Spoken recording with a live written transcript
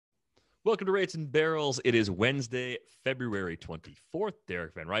Welcome to Rates and Barrels. It is Wednesday, February 24th.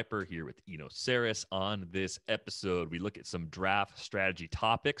 Derek Van Riper here with Eno Saris. On this episode, we look at some draft strategy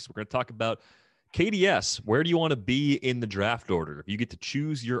topics. We're going to talk about KDS. Where do you want to be in the draft order? If you get to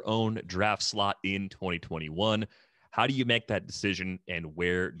choose your own draft slot in 2021, how do you make that decision and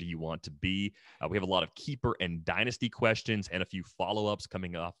where do you want to be? We have a lot of keeper and dynasty questions and a few follow-ups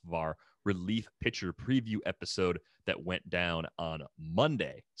coming off of our relief pitcher preview episode that went down on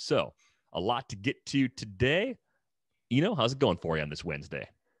Monday. So, a lot to get to today. How's it going for you on this Wednesday?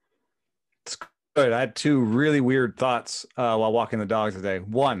 It's good. I had two really weird thoughts while walking the dog today.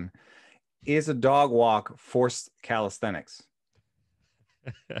 One, is a dog walk forced calisthenics?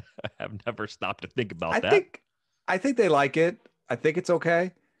 I've never stopped to think about that. I think they like it. I think it's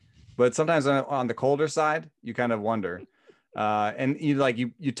okay. But sometimes on the colder side, you kind of wonder. And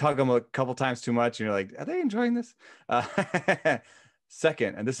you tug them a couple times too much, and you're like, are they enjoying this?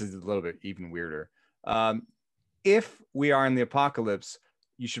 Second, and this is a little bit even weirder. If we are in the apocalypse,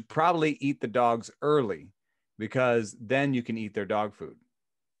 you should probably eat the dogs early because then you can eat their dog food.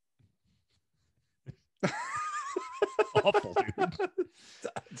 Awful, dude.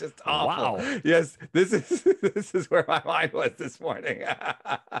 Just awful. Wow. Yes, this is where my mind was this morning.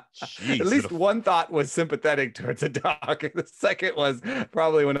 Jeez, at least one thought was sympathetic towards a dog. The second was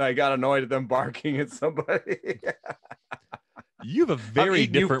probably when I got annoyed at them barking at somebody. You have a very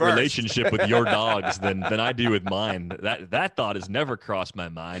different relationship with your dogs than I do with mine. That thought has never crossed my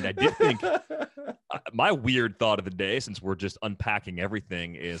mind. I did think my weird thought of the day, since we're just unpacking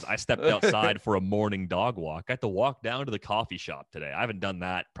everything, is I stepped outside for a morning dog walk. I had to walk down to the coffee shop today. I haven't done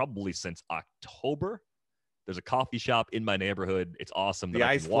that probably since October. There's a coffee shop in my neighborhood. It's awesome. The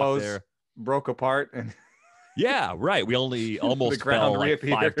ice flows there. Broke apart. And yeah, right. We only almost fell like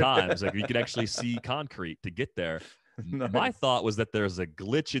 5 times. Like you could actually see concrete to get there. Nice. My thought was that there's a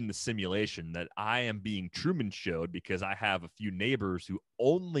glitch in the simulation that I am being Truman showed because I have a few neighbors who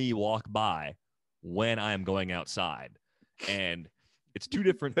only walk by when I am going outside. And it's two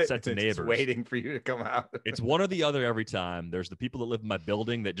different sets of neighbors waiting for you to come out. It's one or the other every time. There's the people that live in my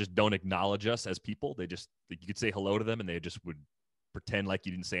building that just don't acknowledge us as people. They just, you could say hello to them and they just would pretend like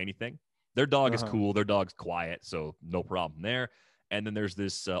you didn't say anything. Their dog is cool. Their dog's quiet. So no problem there. And then there's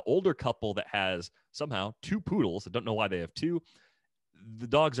this older couple that has somehow 2 poodles. I don't know why they have 2. The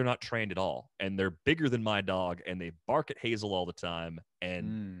dogs are not trained at all. And they're bigger than my dog. And they bark at Hazel all the time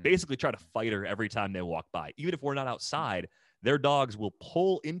and basically try to fight her every time they walk by. Even if we're not outside, their dogs will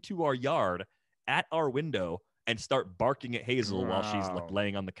pull into our yard at our window and start barking at Hazel while she's like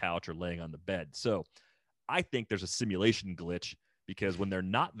laying on the couch or laying on the bed. So I think there's a simulation glitch because when they're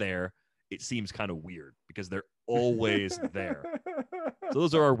not there, it seems kind of weird because they're always there. So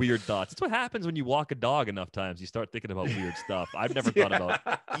those are our weird thoughts. It's what happens when you walk a dog enough times. You start thinking about weird stuff. I've never thought about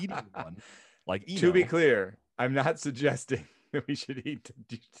eating one. Like, to be clear, I'm not suggesting that we should eat.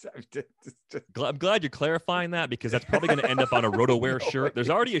 I'm glad you're clarifying that because that's probably going to end up on a RotoWear shirt. There's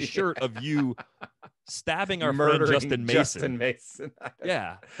already a shirt of you stabbing our friend Justin Mason.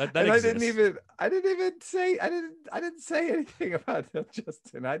 Yeah, that exists. I didn't say anything about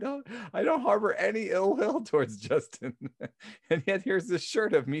Justin. I don't harbor any ill will towards Justin. And yet here's this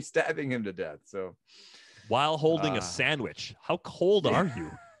shirt of me stabbing him to death. So while holding a sandwich, how cold are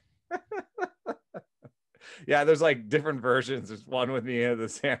you? Yeah, there's like different versions. There's one with me and the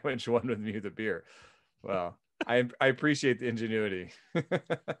sandwich, one with me with the beer. Well, I appreciate the ingenuity.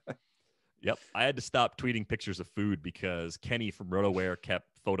 Yep. I had to stop tweeting pictures of food because Kenny from RotoWear kept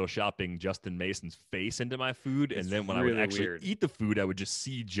photoshopping Justin Mason's face into my food. And then when I would actually eat the food, I would just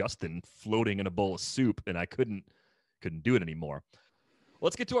see Justin floating in a bowl of soup and I couldn't do it anymore.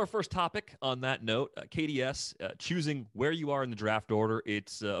 Let's get to our first topic on that note. KDS, choosing where you are in the draft order.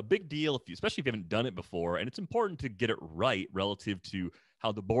 It's a big deal, especially if you haven't done it before. And it's important to get it right relative to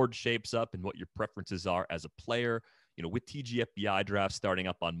how the board shapes up and what your preferences are as a player. With TGFBI drafts starting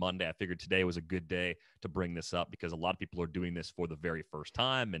up on Monday, I figured today was a good day to bring this up because a lot of people are doing this for the very first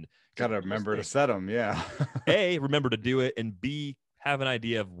time. And got to remember to set them, yeah. A, remember to do it, and B, have an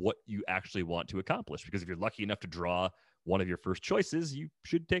idea of what you actually want to accomplish. Because if you're lucky enough to draw one of your first choices, you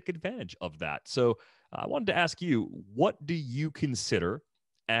should take advantage of that. So I wanted to ask you, what do you consider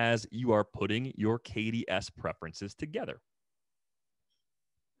as you are putting your KDS preferences together?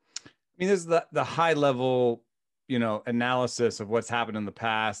 I mean, this is the high level analysis of what's happened in the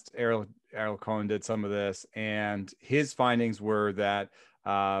past. Errol Cohen did some of this, and his findings were that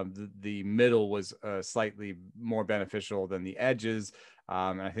the middle was slightly more beneficial than the edges.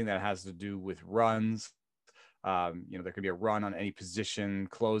 And I think that has to do with runs. There could be a run on any position,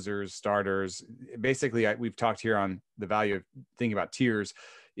 closers, starters. Basically, we've talked here on the value of thinking about tiers.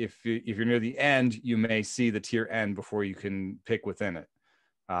 if you're near the end, you may see the tier end before you can pick within it.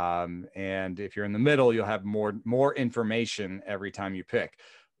 And if you're in the middle, you'll have more information every time you pick.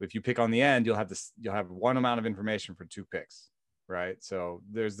 If you pick on the end, you'll have one amount of information for 2 picks, right? So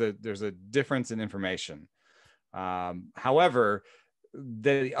there's a difference in information. However,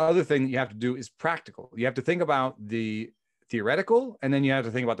 the other thing that you have to do is practical. You have to think about the theoretical, and then you have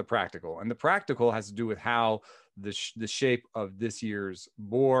to think about the practical. And the practical has to do with how the shape of this year's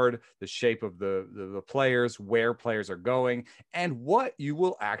board, the shape of the players, where players are going, and what you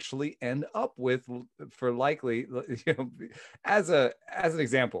will actually end up with for likely, as an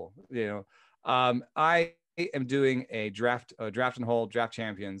example, I am doing a draft and hold draft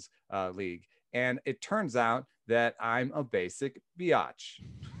champions league. And it turns out that I'm a basic biatch.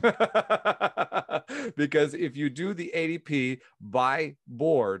 Because if you do the ADP by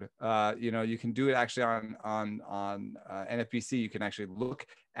board, you can do it actually on NFBC. You can actually look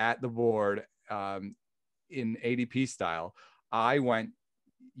at the board in ADP style. I went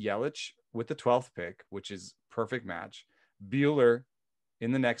Yelich with the 12th pick, which is perfect match. Bueller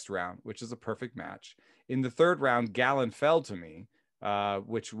in the next round, which is a perfect match. In the 3rd round, Gallen fell to me,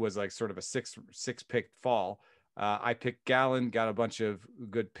 which was like sort of a six pick fall. I picked Gallen, got a bunch of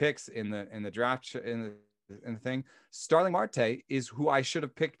good picks in the draft in the thing. Starling Marte is who I should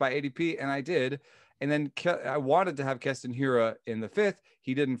have picked by ADP, and I did. And then I wanted to have Keston Hiura in the 5th.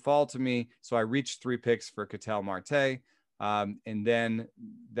 He didn't fall to me, so I reached 3 picks for Ketel Marte. And then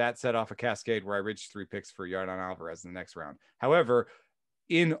that set off a cascade where I reached 3 picks for Yordan Alvarez in the next round. However,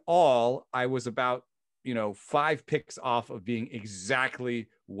 in all, I was about 5 picks off of being exactly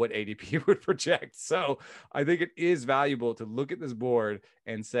what ADP would project. So I think it is valuable to look at this board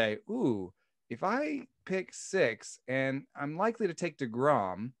and say, ooh, if I pick 6 and I'm likely to take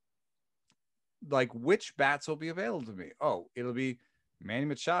DeGrom, like which bats will be available to me? Oh, it'll be Manny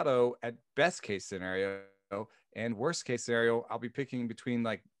Machado at best case scenario, and worst case scenario, I'll be picking between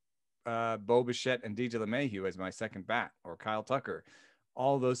like Bo Bichette and DJ LeMahieu as my second bat, or Kyle Tucker.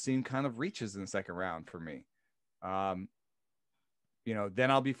 All those seem kind of reaches in the 2nd round for me.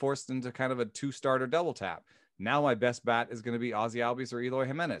 Then I'll be forced into kind of a 2-starter double tap. Now my best bat is going to be Ozzy Albies or Eloy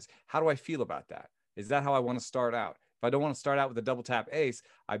Jimenez. How do I feel about that? Is that how I want to start out? If I don't want to start out with a double tap ace,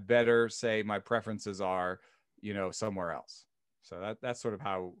 I better say my preferences are, somewhere else. So that's sort of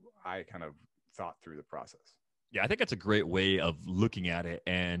how I kind of thought through the process. Yeah, I think that's a great way of looking at it.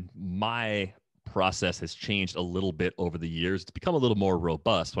 And my process has changed a little bit over the years. It's become a little more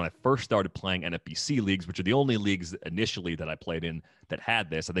robust. When I first started playing NFBC leagues, which are the only leagues initially that I played in that had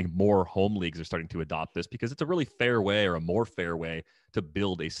this, I think more home leagues are starting to adopt this because it's a really fair way, or a more fair way, to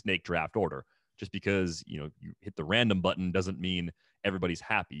build a snake draft order. Just because you hit the random button doesn't mean everybody's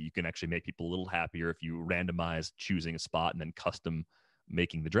happy. You can actually make people a little happier if you randomize choosing a spot and then custom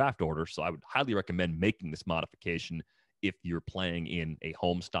making the draft order. So I would highly recommend making this modification if you're playing in a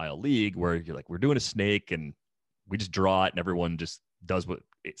home style league where you're like, we're doing a snake and we just draw it and everyone just does what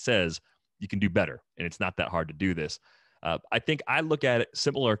it says. You can do better. And it's not that hard to do this. I think I look at it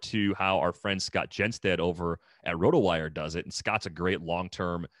similar to how our friend Scott Genstead over at RotoWire does it. And Scott's a great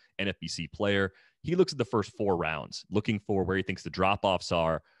long-term NFBC player. He looks at the first 4 rounds, looking for where he thinks the drop-offs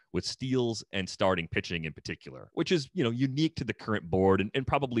are with steals and starting pitching in particular, which is, unique to the current board and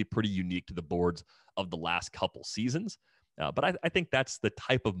probably pretty unique to the boards of the last couple seasons. But I think that's the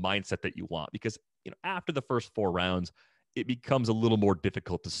type of mindset that you want, because after the first 4 rounds, it becomes a little more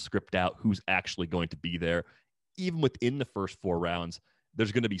difficult to script out who's actually going to be there. Even within the first 4 rounds,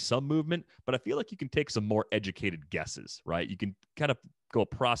 there's going to be some movement, but I feel like you can take some more educated guesses, right? You can kind of go a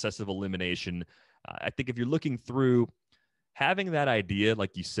process of elimination. I think if you're looking through, having that idea,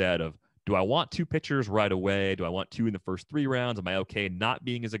 like you said, of do I want 2 pitchers right away? Do I want 2 in the first 3 rounds? Am I okay not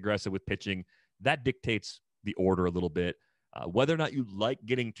being as aggressive with pitching? That dictates the order a little bit. Whether or not you like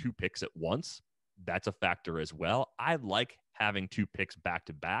getting 2 picks at once, that's a factor as well. I like having 2 picks back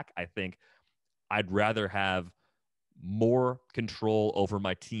to back. I think I'd rather have more control over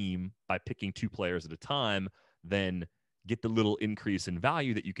my team by picking 2 players at a time than get the little increase in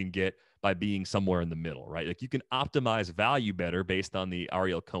value that you can get by being somewhere in the middle, right? Like you can optimize value better based on the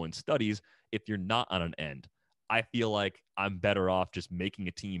Ariel Cohen studies if you're not on an end. I feel like I'm better off just making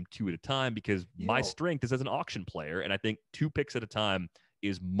a team 2 at a time because my strength is as an auction player. And I think 2 picks at a time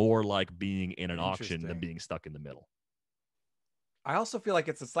is more like being in an auction than being stuck in the middle. I also feel like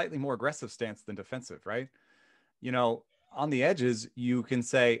it's a slightly more aggressive stance than defensive, right? On the edges, you can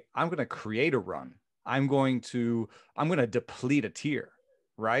say, I'm going to create a run. I'm going to deplete a tier,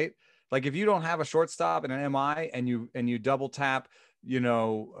 right? Like if you don't have a shortstop and an MI and you double tap,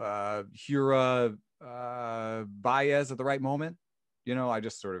 Hura, Baez at the right moment, You know, I'm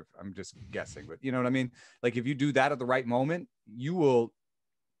just guessing, but you know what I mean? Like if you do that at the right moment, you will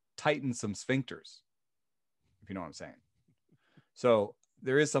tighten some sphincters, if you know what I'm saying. So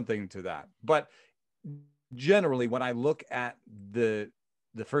there is something to that. But generally, when I look at the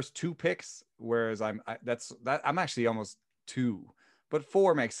first 2 picks, whereas I'm actually almost 2, but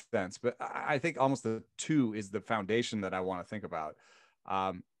 4 makes sense. But I think almost the 2 is the foundation that I want to think about.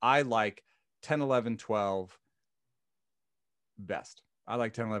 I like 10, 11, 12 best. I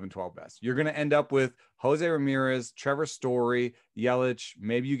like 10, 11, 12 best. You're going to end up with Jose Ramirez, Trevor Story, Yelich.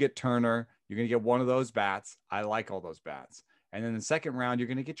 Maybe you get Turner. You're going to get one of those bats. I like all those bats. And then the second round, you're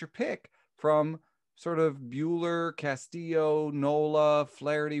going to get your pick from sort of Buehler, Castillo, Nola,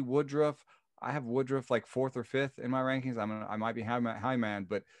 Flaherty, Woodruff. I have Woodruff like 4th or 5th in my rankings. I might be high man,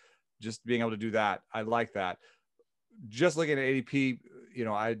 but just being able to do that, I like that. Just looking at ADP, you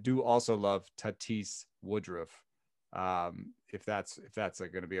know, I do also love Tatis Woodruff. If that's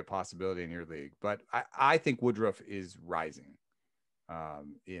going to be a possibility in your league, but I think Woodruff is rising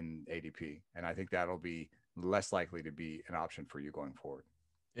in ADP, and I think that'll be less likely to be an option for you going forward.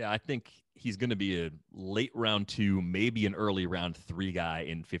 Yeah, I think he's going to be a late round 2, maybe an early round 3 guy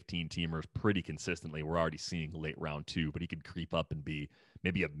in 15 teamers pretty consistently. We're already seeing late round 2, but he could creep up and be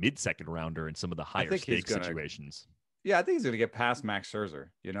maybe a mid-second rounder in some of the higher stakes situations. Yeah, I think he's going to get past Max Scherzer.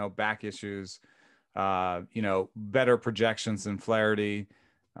 You know, back issues, you know, better projections than Flaherty.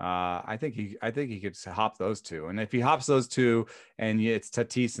 I think he could hop those 2, and if he hops those 2, and it's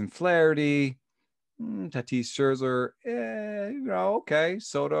Tatis and Flaherty. Tatis, Scherzer, you know, okay.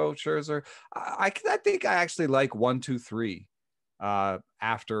 Soto, Scherzer. I think I actually like 1, 2, 3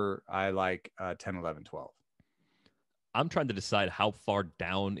 after I like 10, 11, 12. I'm trying to decide how far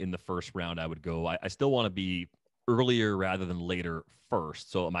down in the first round I would go. I still want to be earlier rather than later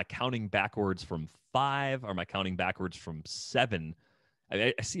first. So am I counting backwards from 5? Or am I counting backwards from 7?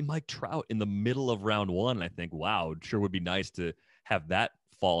 I see Mike Trout in the middle of round 1, and I think, wow, it sure would be nice to have that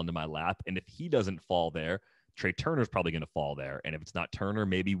fall into my lap. And if he doesn't fall there, Trey Turner's probably going to fall there. And if it's not Turner,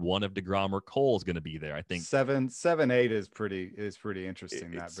 maybe one of DeGrom or Cole is going to be there. I think 7, 8 is pretty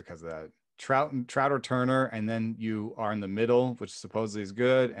interesting because of that. Trout or Turner, and then you are in the middle, which supposedly is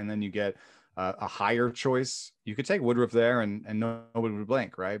good, and then you get a higher choice. You could take Woodruff there, and nobody would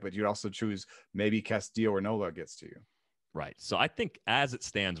blink, right? But you'd also choose maybe Castillo or Nola gets to you. Right. So I think as it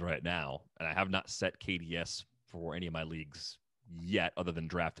stands right now, and I have not set KDS for any of my leagues yet other than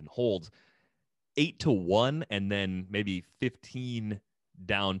draft and holds, 8-1 and then maybe 15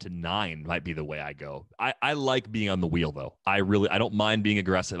 down to 9 might be the way I go. I like being on the wheel, though. I don't mind being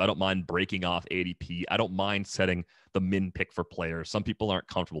aggressive. I don't mind breaking off ADP. I don't mind setting the min pick for players. Some people aren't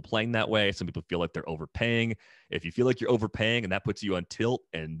comfortable playing that way. Some people feel like they're overpaying. If you feel like you're overpaying and that puts you on tilt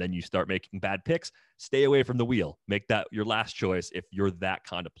and then you start making bad picks, stay away from the wheel. Make that your last choice if you're that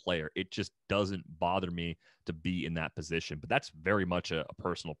kind of player. It just doesn't bother me to be in that position. But that's very much a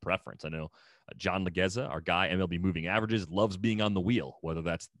personal preference. I know John Legueza, our guy, MLB Moving Averages, loves being on the wheel, whether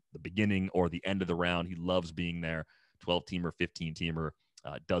that's the beginning or the end of the round. He loves being there. 12-teamer, 15-teamer,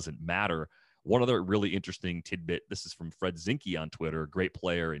 doesn't matter. One other really interesting tidbit, this is from Fred Zinke on Twitter, great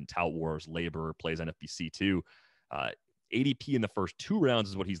player in Tout Wars, Labor, plays NFBC too. ADP in the first 2 rounds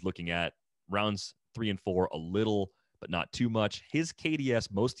is what he's looking at. Rounds 3 and 4, a little, but not too much. His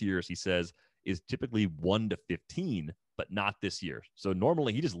KDS most years, he says, is typically 1 to 15, but not this year. So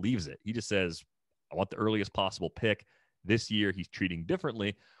normally he just leaves it. He just says, I want the earliest possible pick. This year he's treating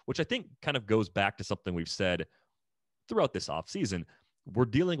differently, which I think kind of goes back to something we've said throughout this offseason. We're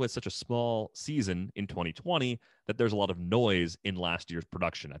dealing with such a small season in 2020 that there's a lot of noise in last year's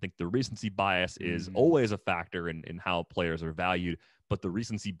production. I think the recency bias is always a factor in how players are valued, but the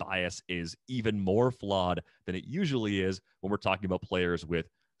recency bias is even more flawed than it usually is when we're talking about players with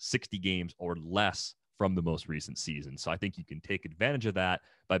 60 games or less from the most recent season. So I think you can take advantage of that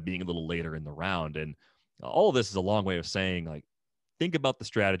by being a little later in the round. And all of this is a long way of saying, like, think about the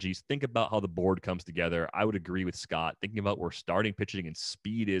strategies, think about how the board comes together. I would agree with Scott. Thinking about where starting pitching and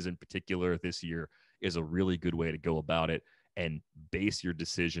speed is in particular this year is a really good way to go about it and base your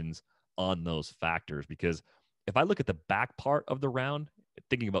decisions on those factors. Because if I look at the back part of the round,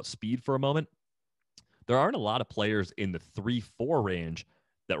 thinking about speed for a moment, there aren't a lot of players in the 3-4 range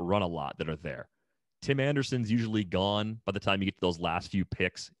that run a lot that are there. Tim Anderson's usually gone by the time you get to those last few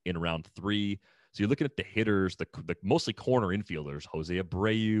picks in round 3. So you're looking at the hitters, the mostly corner infielders, Jose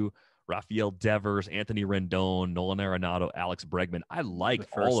Abreu, Rafael Devers, Anthony Rendon, Nolan Arenado, Alex Bregman. I like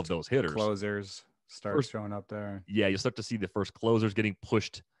all of those hitters. Closers start showing up there. Yeah, you'll start to see the first closers getting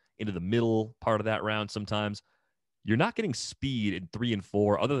pushed into the middle part of that round sometimes. You're not getting speed in 3 and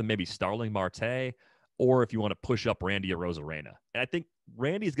 4 other than maybe Starling Marte or if you want to push up Randy Arozarena. And I think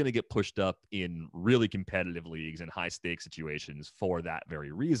Randy's going to get pushed up in really competitive leagues and high stakes situations for that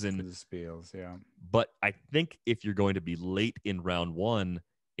very reason. For the Spiels, yeah. But I think if you're going to be late in round one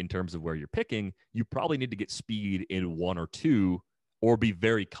in terms of where you're picking, you probably need to get speed in 1 or 2, or be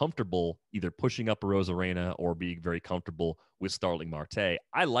very comfortable either pushing up Arozarena or being very comfortable with Starling Marte.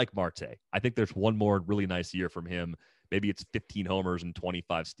 I like Marte. I think there's one more really nice year from him. Maybe it's 15 homers and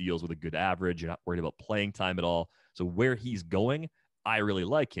 25 steals with a good average. You're not worried about playing time at all. So where he's going, I really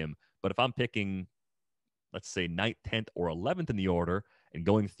like him. But if I'm picking, let's say 9th, 10th, or 11th in the order and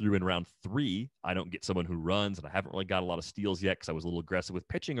going through in round 3, I don't get someone who runs, and I haven't really got a lot of steals yet because I was a little aggressive with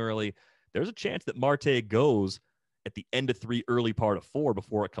pitching early, there's a chance that Marte goes at the end of 3, early part of 4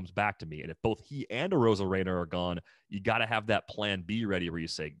 before it comes back to me. And if both he and Arozarena are gone, you got to have that plan B ready where you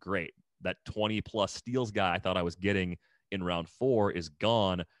say, great, that 20-plus steals guy I thought I was getting in round 4 is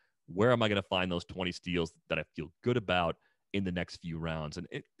gone. Where am I going to find those 20 steals that I feel good about in the next few rounds? And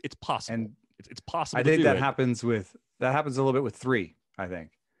it's possible. And it's possible. I think that happens a little bit with 3. I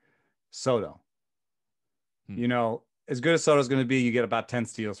think Soto. You know, as good as Soto's going to be, you get about 10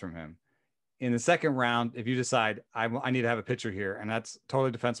 steals from him. In the second round, if you decide I need to have a pitcher here, and that's totally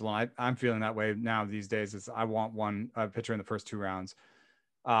defensible, and I'm feeling that way now these days, is I want a pitcher in the first 2 rounds.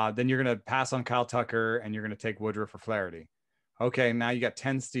 Then you're going to pass on Kyle Tucker and you're going to take Woodruff or Flaherty. Okay, now you got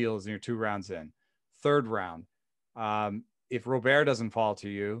 10 steals and you're 2 rounds in. Third round, if Robert doesn't fall to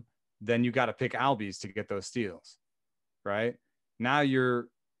you, then you got to pick Albies to get those steals, right? Now you're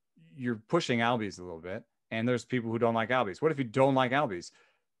pushing Albies a little bit, and there's people who don't like Albies. What if you don't like Albies?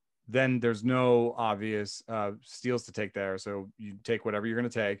 Then there's no obvious steals to take there. So you take whatever you're going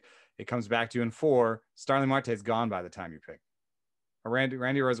to take. It comes back to you in 4. Starling Marte is gone by the time you pick. Randy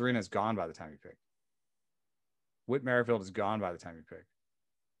Arozarena is gone by the time you pick. Whit Merrifield is gone by the time you pick.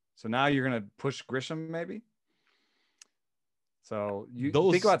 So now you're going to push Grisham maybe. So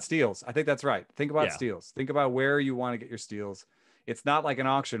think about steals. I think that's right. Think about steals. Think about where you want to get your steals. It's not like an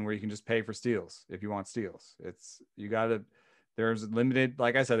auction where you can just pay for steals if you want steals. There's limited,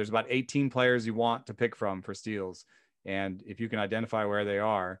 like I said, there's about 18 players you want to pick from for steals. And if you can identify where they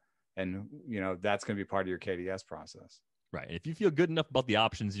are, and that's going to be part of your KDS process. Right. And if you feel good enough about the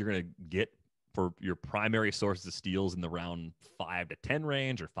options you're going to get for your primary sources of steals in the round 5 to 10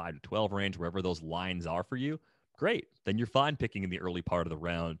 range or 5 to 12 range, wherever those lines are for you, great. Then you're fine picking in the early part of the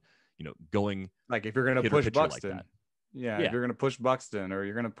round, going like if you're going to push Buxton. Like if you're going to push Buxton or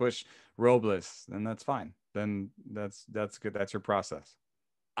you're going to push Robles, then that's fine. Then that's good. That's your process.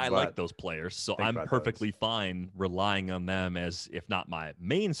 I like those players, so I'm perfectly fine relying on them as, if not my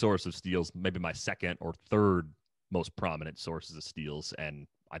main source of steals, maybe my second or third most prominent sources of steals. And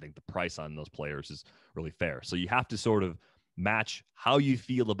I think the price on those players is really fair. So you have to sort of match how you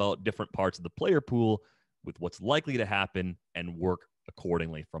feel about different parts of the player pool with what's likely to happen and work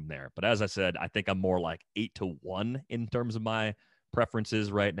accordingly from there. But as I said, I think I'm more like 8-1 in terms of my preferences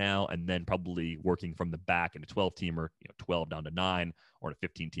right now, and then probably working from the back in a 12-teamer, 12 down to 9, or in a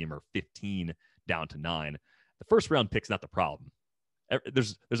 15-teamer, 15 down to 9. The first round pick's not the problem.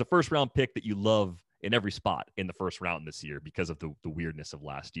 There's a first round pick that you love in every spot in the first round this year because of the weirdness of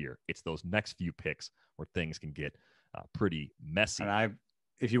last year. It's those next few picks where things can get pretty messy. And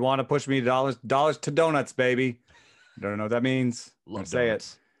if you want to push me dollars to donuts, baby. Don't know what that means. Love say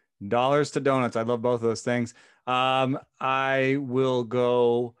donuts. It. Dollars to donuts. I love both of those things. I will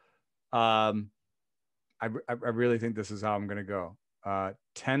go. I really think this is how I'm going to go.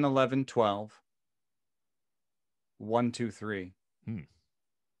 10, 11, 12. 1, 2, 3.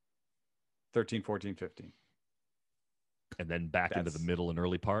 13, 14, 15. And then back into the middle and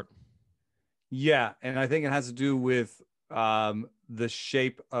early part. Yeah. And I think it has to do with the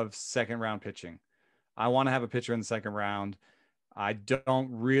shape of second round pitching. I want to have a pitcher in the second round. I don't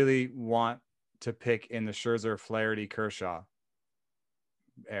really want to pick in the Scherzer, Flaherty, Kershaw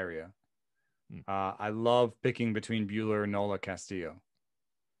area. I love picking between Buehler, Nola, Castillo.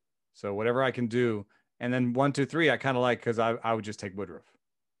 So whatever I can do. And then 1, 2, 3, I kind of like, because I would just take Woodruff.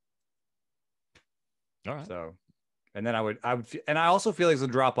 All right. So, and then I would, and I also feel like there's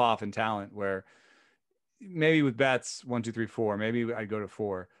a drop off in talent where maybe with Betts 1, 2, 3, 4, maybe I'd go to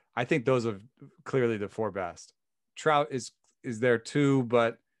 4. I think those are clearly the 4 best. Trout is there too,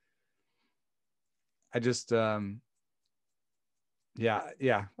 but I just, yeah.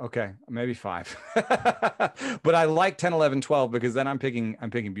 Okay. Maybe 5, but I like 10, 11, 12, because then I'm picking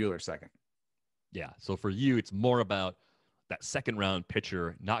Buehler second. Yeah. So for you, it's more about that second round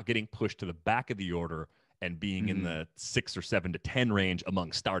pitcher not getting pushed to the back of the order and being in the 6 or 7 to 10 range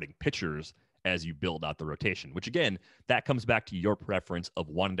among starting pitchers as you build out the rotation, which again, that comes back to your preference of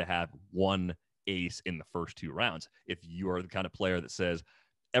wanting to have one ace in the first 2 rounds. If you are the kind of player that says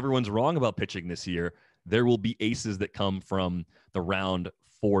everyone's wrong about pitching this year, there will be aces that come from the round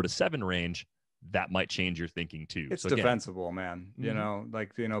 4 to 7 range that might change your thinking too. It's so again, defensible, man. You know,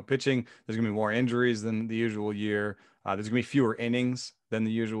 like, you know, pitching, there's gonna be more injuries than the usual year. There's gonna be fewer innings than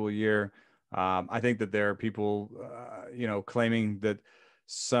the usual year. I think that there are people, you know, claiming that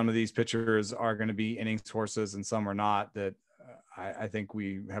some of these pitchers are going to be innings horses and some are not. That I think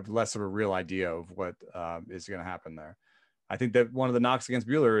we have less of a real idea of what is going to happen there. I think that one of the knocks against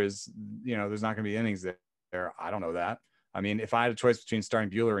Buehler is, you know, there's not going to be innings there. I don't know that. I mean, if I had a choice between starting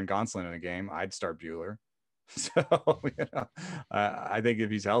Buehler and Gonsolin in a game, I'd start Buehler. So, you know, I think if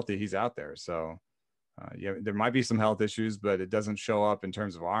he's healthy, he's out there. So, yeah, there might be some health issues, but it doesn't show up in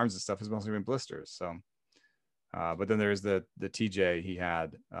terms of arms and stuff. It's mostly been blisters. So, but then there's the TJ he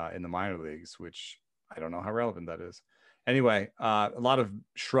had in the minor leagues, which I don't know how relevant that is. Anyway, a lot of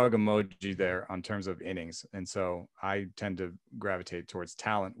shrug emoji there on terms of innings. And so I tend to gravitate towards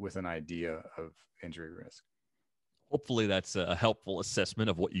talent with an idea of injury risk. Hopefully that's a helpful assessment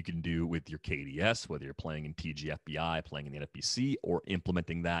of what you can do with your KDS, whether you're playing in TGFBI, playing in the NFBC, or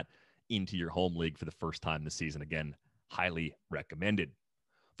implementing that into your home league for the first time this season. Again, highly recommended.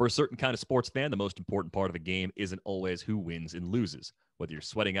 For a certain kind of sports fan, the most important part of a game isn't always who wins and loses. Whether you're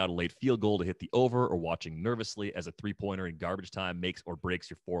sweating out a late field goal to hit the over or watching nervously as a three-pointer in garbage time makes or breaks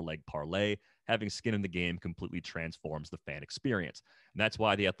your four-leg parlay, having skin in the game completely transforms the fan experience. And that's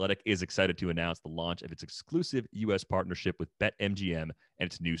why The Athletic is excited to announce the launch of its exclusive U.S. partnership with BetMGM and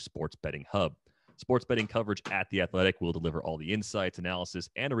its new sports betting hub. Sports betting coverage at The Athletic will deliver all the insights, analysis,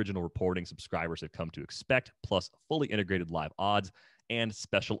 and original reporting subscribers have come to expect, plus fully integrated live odds and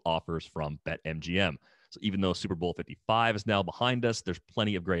special offers from BetMGM. So even though Super Bowl 55 is now behind us, there's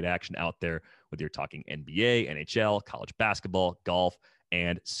plenty of great action out there, whether you're talking NBA, NHL, college basketball, golf,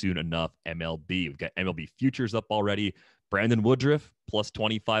 and soon enough, MLB. We've got MLB futures up already. Brandon Woodruff, plus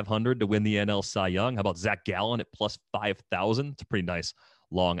 2,500 to win the NL Cy Young. How about Zach Gallen at plus 5,000? It's a pretty nice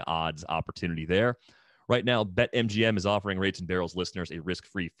long odds opportunity there. Right now, BetMGM is offering Rates and Barrels listeners a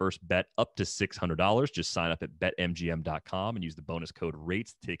risk-free first bet up to $600. Just sign up at betmgm.com and use the bonus code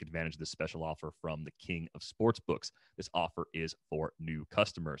RATES to take advantage of this special offer from the king of sportsbooks. This offer is for new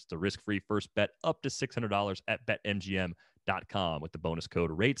customers. It's a risk-free first bet up to $600 at betmgm.com with the bonus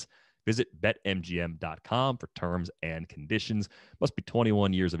code RATES. Visit betmgm.com for terms and conditions. Must be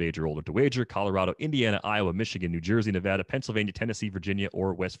 21 years of age or older to wager. Colorado, Indiana, Iowa, Michigan, New Jersey, Nevada, Pennsylvania, Tennessee, Virginia,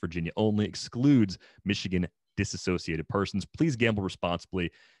 or West Virginia only. Excludes Michigan disassociated persons. Please gamble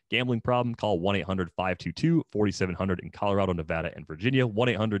responsibly. Gambling problem? Call 1-800-522-4700 in Colorado, Nevada, and Virginia.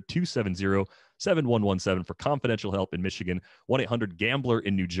 1-800-270-7117 for confidential help in Michigan. 1-800-GAMBLER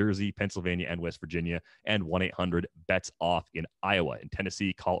in New Jersey, Pennsylvania, and West Virginia. And 1-800-BETS-OFF in Iowa. In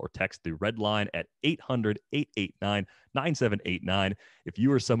Tennessee, call or text the red line at 800-889-9789. If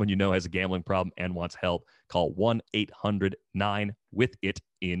you or someone you know has a gambling problem and wants help, call 1-800-9-WITH-IT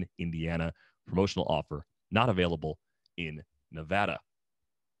in Indiana. Promotional offer not available in Nevada.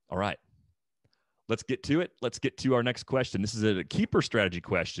 All right, let's get to it. Let's get to our next question. This is a keeper strategy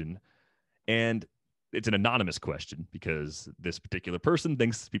question, and it's an anonymous question because this particular person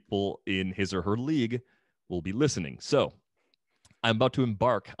thinks people in his or her league will be listening. So I'm about to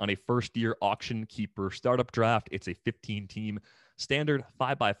embark on a first-year auction keeper startup draft. It's a 15-team standard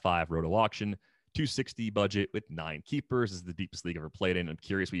 5x5 roto auction, 260 budget with 9 keepers. This is the deepest league I've ever played in. I'm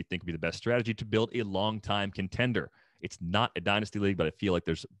curious what you think would be the best strategy to build a long-time contender. It's not a dynasty league, but I feel like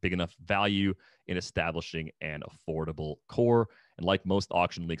there's big enough value in establishing an affordable core. And like most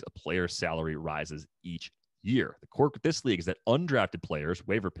auction leagues, a player's salary rises each year. The quirk with this league is that undrafted players,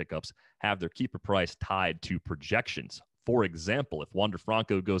 waiver pickups, have their keeper price tied to projections. For example, if Wander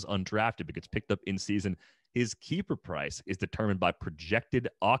Franco goes undrafted but gets picked up in season, his keeper price is determined by projected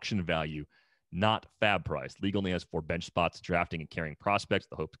auction value, not fab price. League only has 4 bench spots, drafting and carrying prospects.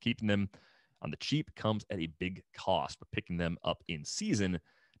 The hope of keeping them on the cheap comes at a big cost, but picking them up in season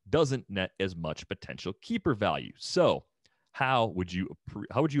doesn't net as much potential keeper value. So how would you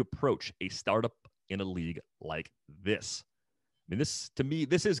approach a startup in a league like this? I mean, to me,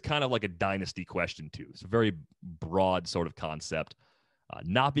 this is kind of like a dynasty question too. It's a very broad sort of concept.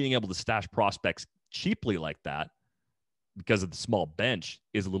 Not being able to stash prospects cheaply like that because of the small bench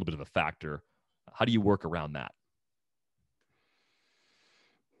is a little bit of a factor. How do you work around that?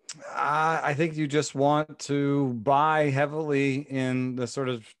 I think you just want to buy heavily in the sort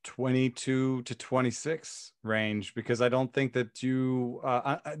of 22 to 26 range, because I don't think that you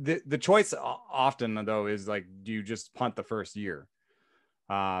the choice often though is like, do you just punt the first year?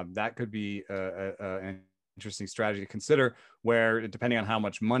 That could be an interesting strategy to consider, where depending on how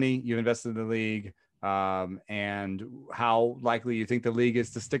much money you've invested in the league, and how likely you think the league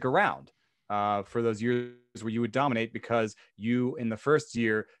is to stick around for those years where you would dominate because you in the first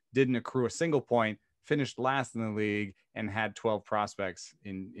year didn't accrue a single point, finished last in the league, and had 12 prospects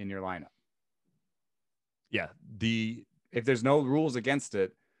in your lineup. Yeah. If there's no rules against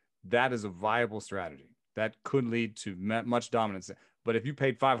it, that is a viable strategy that could lead to much dominance. But if you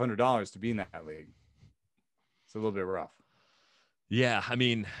paid $500 to be in that league, it's a little bit rough. Yeah. I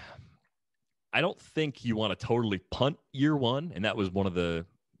mean, I don't think you want to totally punt year one. And that was one of the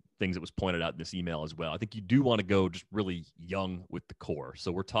things that was pointed out in this email as well. I think you do want to go just really young with the core.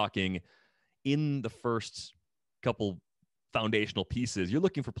 So we're talking in the first couple foundational pieces, you're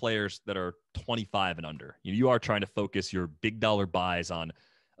looking for players that are 25 and under. You are trying to focus your big dollar buys on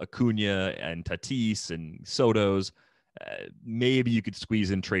Acuna and Tatis and Soto's. Maybe you could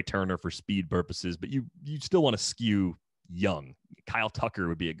squeeze in Trey Turner for speed purposes, but you still want to skew young. Kyle Tucker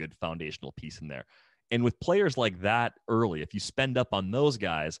would be a good foundational piece in there. And with players like that early, if you spend up on those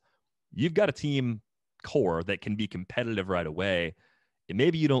guys, you've got a team core that can be competitive right away. And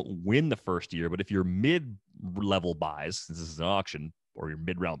maybe you don't win the first year, but if you're mid-level buys, since this is an auction, or your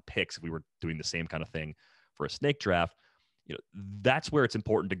mid-round picks, if we were doing the same kind of thing for a snake draft, that's where it's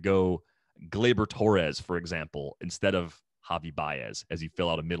important to go Gleyber Torres, for example, instead of Javi Baez as you fill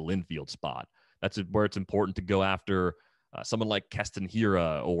out a middle infield spot. That's where it's important to go after someone like Keston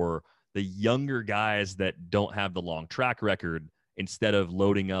Hiura or the younger guys that don't have the long track record, instead of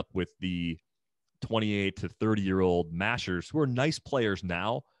loading up with the 28 to 30-year-old mashers who are nice players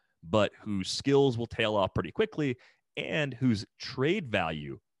now, but whose skills will tail off pretty quickly and whose trade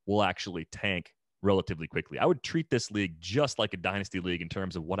value will actually tank relatively quickly. I would treat this league just like a dynasty league in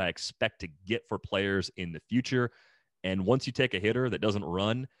terms of what I expect to get for players in the future. And once you take a hitter that doesn't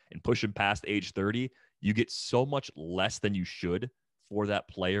run and push him past age 30, you get so much less than you should for that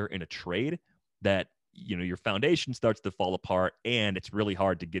player in a trade that your foundation starts to fall apart, and it's really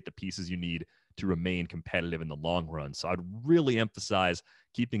hard to get the pieces you need to remain competitive in the long run. So I'd really emphasize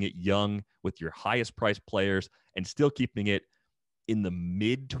keeping it young with your highest priced players and still keeping it in the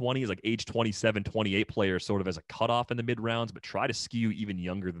mid 20s, like age 27, 28 players sort of as a cutoff in the mid rounds, but try to skew even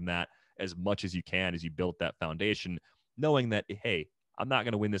younger than that as much as you can as you build that foundation, knowing that, hey, I'm not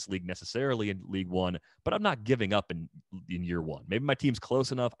going to win this league necessarily in League One, but I'm not giving up in year one. Maybe my team's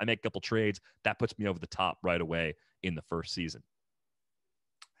close enough. I make a couple trades. That puts me over the top right away in the first season.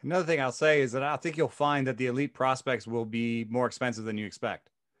 Another thing I'll say is that I think you'll find that the elite prospects will be more expensive than you expect.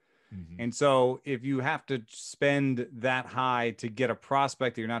 Mm-hmm. And so if you have to spend that high to get a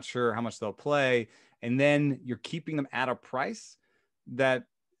prospect that you're not sure how much they'll play, and then you're keeping them at a price that,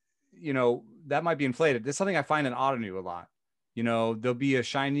 that might be inflated. This is something I find in Ottoneu a lot. There'll be a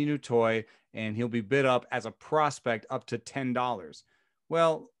shiny new toy and he'll be bid up as a prospect up to $10.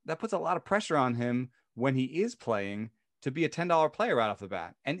 Well, that puts a lot of pressure on him when he is playing to be a $10 player right off the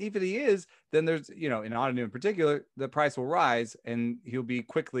bat. And if he is, then there's, in Ottoneu in particular, the price will rise and he'll be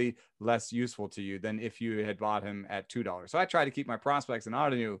quickly less useful to you than if you had bought him at $2. So I try to keep my prospects in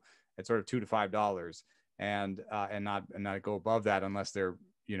Ottoneu at sort of $2 to $5 and not go above that unless they're,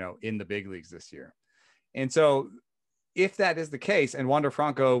 in the big leagues this year. And so if that is the case, and Wander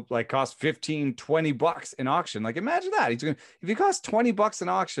Franco costs $15-$20 in auction, imagine that if he costs $20 in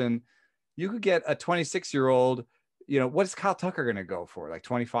auction, you could get a 26-year-old. What is Kyle Tucker going to go for?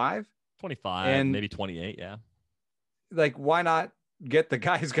 25? 25, and maybe 28. Yeah. Why not get the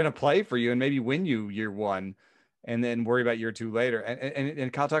guy who's going to play for you and maybe win you year one and then worry about year two later?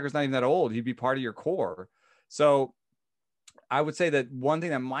 And Kyle Tucker's not even that old. He'd be part of your core. So I would say that one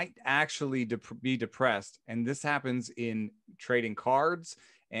thing that might actually be depressed, and this happens in trading cards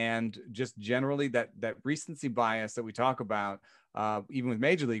and just generally that recency bias that we talk about, even with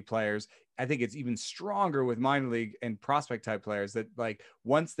major league players, I think it's even stronger with minor league and prospect type players that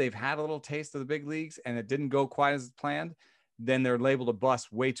once they've had a little taste of the big leagues and it didn't go quite as planned, then they're labeled a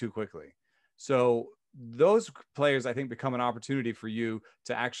bust way too quickly. So those players, I think, become an opportunity for you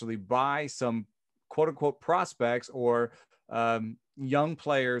to actually buy some quote unquote prospects or young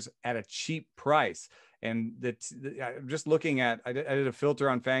players at a cheap price. And just looking at, I did a filter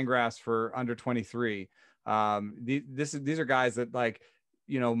on Fangraphs for under 23. These are guys that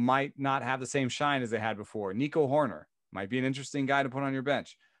might not have the same shine as they had before. Nico Horner might be an interesting guy to put on your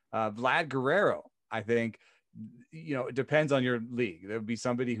bench. Vlad Guerrero, I think, it depends on your league. There'll be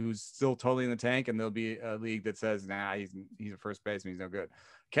somebody who's still totally in the tank, and there'll be a league that says, nah, he's a first baseman, he's no good.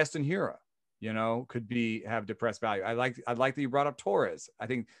 Keston Hiura, could have depressed value. I'd like that you brought up Torres. I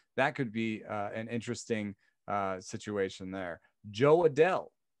think that could be an interesting situation there. Joe Adell,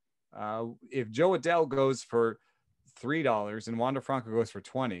 If Joe Adele goes for $3 and Wander Franco goes for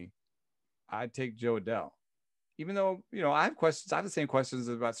 20, I'd take Joe Adele. Even though, I have questions. I have the same questions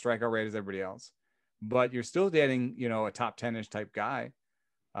about strikeout rate as everybody else, but you're still getting, a top 10-ish type guy,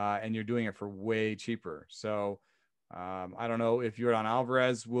 and you're doing it for way cheaper. So I don't know if Yordan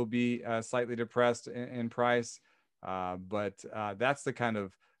Alvarez will be slightly depressed in price, but that's the kind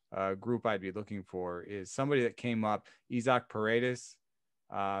of group I'd be looking for, is somebody that came up. Isaac Paredes,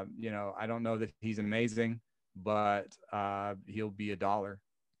 I don't know that he's amazing, but he'll be $1.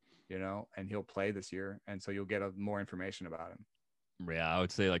 And he'll play this year. And so you'll get more information about him. Yeah, I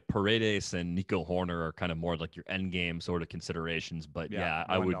would say like Paredes and Nico Horner are kind of more like your end game sort of considerations. But yeah,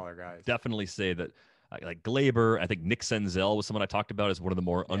 I would guys. definitely say that like Glaber, I think Nick Senzel was someone I talked about as one of the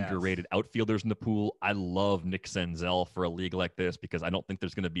more underrated outfielders in the pool. I love Nick Senzel for a league like this because I don't think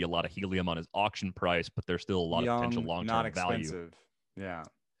there's going to be a lot of helium on his auction price, but there's still a lot of potential long-term value. Yeah.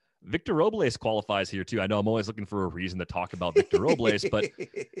 Victor Robles qualifies here too. I know I'm always looking for a reason to talk about Victor Robles, but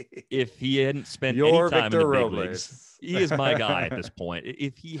if he hadn't spent any time in the big leagues, he is my guy at this point.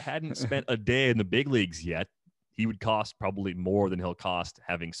 If he hadn't spent a day in the big leagues yet, he would cost probably more than he'll cost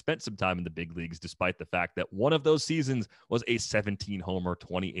having spent some time in the big leagues, despite the fact that one of those seasons was a 17-homer,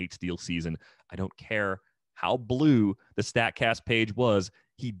 28-steal season. I don't care how blue the StatCast page was.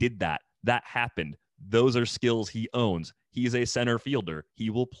 He did that. That happened. Those are skills he owns. He's a center fielder. He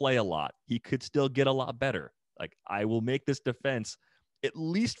will play a lot. He could still get a lot better. Like, I will make this defense at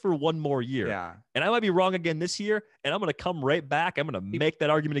least for one more year. Yeah. And I might be wrong again this year, and I'm going to come right back. I'm going to make that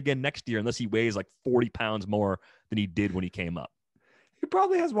argument again next year unless he weighs like 40 pounds more than he did when he came up. He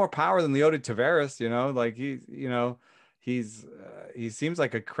probably has more power than Leody Taveras, like he seems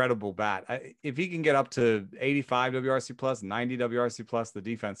like a credible bat. If he can get up to 85 WRC plus, 90 WRC plus, the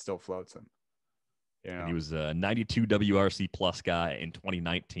defense still floats him. And he was a 92 WRC plus guy in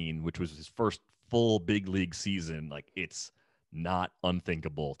 2019, which was his first full big league season. Like, it's not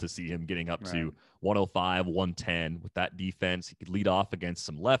unthinkable to see him getting up to 105, 110 with that defense. He could lead off against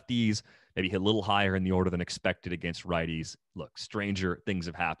some lefties, maybe hit a little higher in the order than expected against righties. Look, stranger things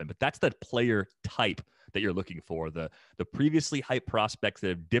have happened, but that's the player type that you're looking for. The previously hyped prospects that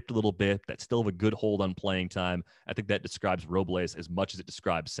have dipped a little bit, that still have a good hold on playing time. I think that describes Robles as much as it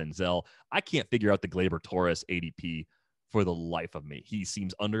describes Senzel. I can't figure out the Gleyber Torres ADP for the life of me. He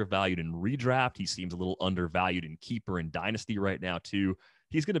seems undervalued in redraft. He seems a little undervalued in keeper and dynasty right now too.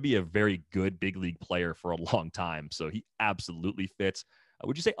 He's going to be a very good big league player for a long time. So he absolutely fits.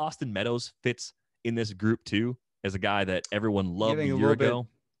 Would you say Austin Meadows fits in this group too, as a guy that everyone loved a year ago?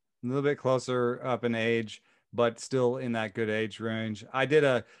 A little bit closer up in age, but still in that good age range. I did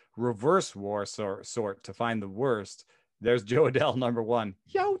a reverse war sort to find the worst. There's Joe Adele, number one.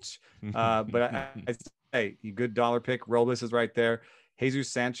 Youch. But I say, good dollar pick. Robles is right there. Jesus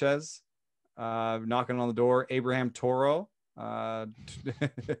Sanchez, knocking on the door. Abraham Toro. We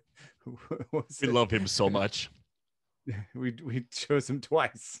love him so much. We chose him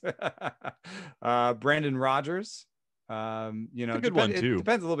twice. Brandon Rogers. A good one too. It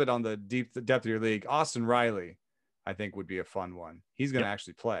depends a little bit on the depth of your league. Austin Riley, I think, would be a fun one. He's going to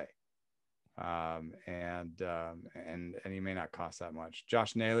actually play, and he may not cost that much.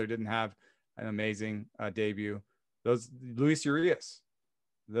 Josh Naylor didn't have an amazing debut. Those Luis Urias,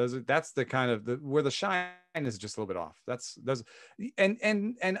 that's the kind of where the shine is just a little bit off.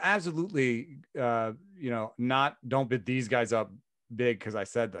 And absolutely, don't bid these guys up big because I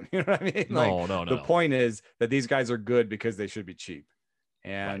said them. You know what I mean? No. The point is that these guys are good because they should be cheap.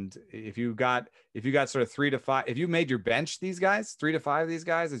 And if you got sort of 3 to 5, if you made your bench 3 to 5 of these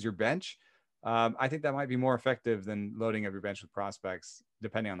guys as your bench, I think that might be more effective than loading up your bench with prospects,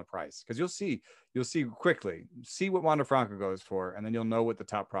 depending on the price. Because you'll see quickly, see what Wander Franco goes for, and then you'll know what the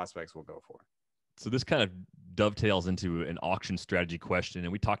top prospects will go for. So this kind of dovetails into an auction strategy question,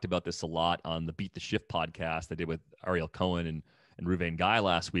 and we talked about this a lot on the Beat the Shift podcast I did with Ariel Cohen and Ruvain Guy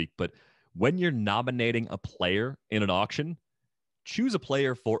last week. But when you're nominating a player in an auction, choose a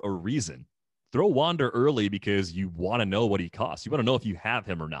player for a reason. Throw Wander early because you want to know what he costs. You want to know if you have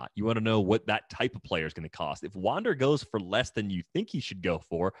him or not. You want to know what that type of player is going to cost. If Wander goes for less than you think he should go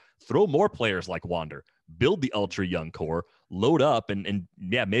for, throw more players like Wander. Build the ultra young core, load up, and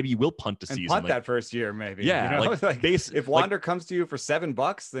maybe you will punt the season. Punt that first year, maybe. Yeah, if Wander comes to you for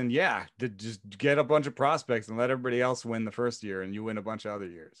 $7, then just get a bunch of prospects and let everybody else win the first year, and you win a bunch of other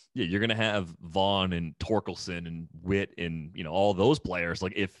years. Yeah, you're gonna have Vaughn and Torkelson and Witt and all those players.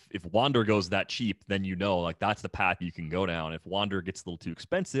 Like if Wander goes that cheap, then that's the path you can go down. If Wander gets a little too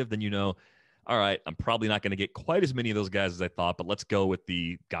expensive, then all right, I'm probably not going to get quite as many of those guys as I thought, but let's go with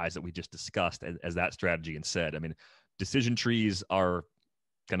the guys that we just discussed as that strategy instead. I mean, decision trees are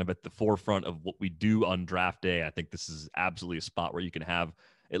kind of at the forefront of what we do on draft day. I think this is absolutely a spot where you can have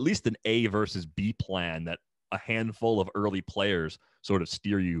at least an A versus B plan that a handful of early players sort of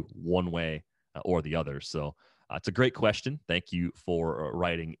steer you one way or the other. So it's a great question. Thank you for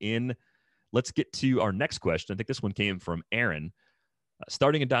writing in. Let's get to our next question. I think this one came from Aaron.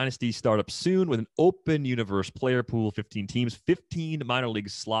 Starting a Dynasty startup soon with an open universe player pool, 15 teams, 15 minor league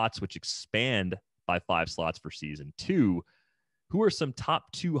slots, which expand by 5 slots for season 2. Who are some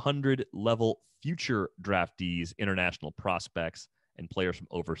top 200 level future draftees, international prospects, and players from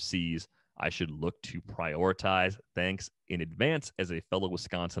overseas I should look to prioritize? Thanks in advance as a fellow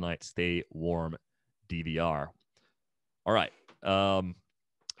Wisconsinite. Stay warm, DVR. All right.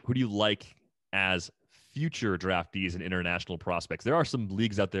 Who do you like as future draftees and international prospects? There are some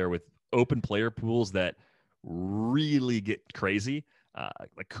leagues out there with open player pools that really get crazy.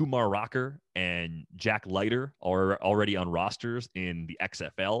 Like Kumar Rocker and Jack Leiter are already on rosters in the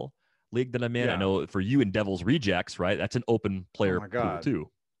XFL league that I'm in. Yeah. I know for you in Devil's Rejects, right? That's an open player pool too.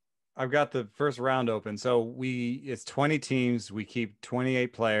 I've got the first round open. So it's 20 teams. We keep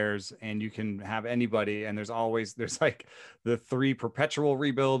 28 players, and you can have anybody. And there's like the 3 perpetual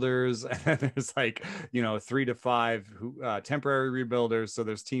rebuilders, and there's like, 3 to 5 temporary rebuilders. So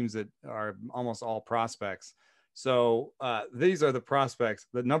there's teams that are almost all prospects. So these are the prospects.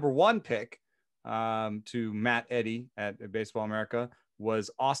 The number 1 pick to Matt Eddy at Baseball America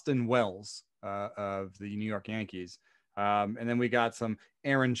was Austin Wells of the New York Yankees. And then we got some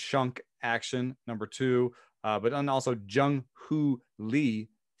Aaron Shunk action, number 2, but then also Jung Hoo Lee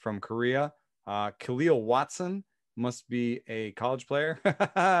from Korea. Khalil Watson must be a college player.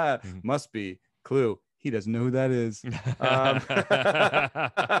 Must be. Clue. He doesn't know who that is.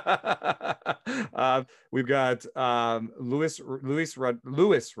 We've got Luis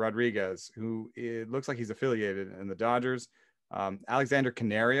Rodriguez, who it looks like he's affiliated in the Dodgers. Alexander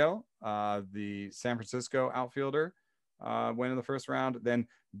Canario, the San Francisco outfielder, went in the first round. Then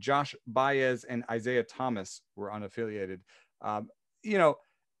Josh Baez and Isaiah Thomas were unaffiliated.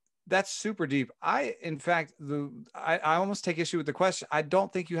 That's super deep. I almost take issue with the question. I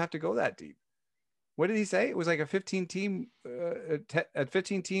don't think you have to go that deep. What did he say? It was like a 15 team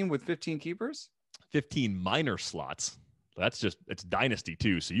with 15 keepers, 15 minor slots. It's Dynasty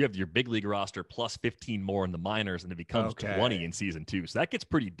too. So you have your big league roster plus 15 more in the minors, and it becomes 20 in season 2. So that gets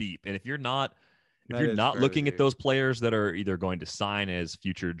pretty deep. And if you're not looking at those players that are either going to sign as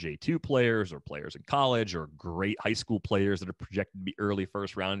future J2 players or players in college or great high school players that are projected to be early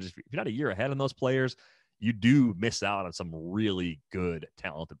first round, if you're not a year ahead on those players, you do miss out on some really good,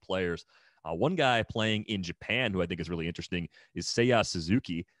 talented players. One guy playing in Japan who I think is really interesting is Seiya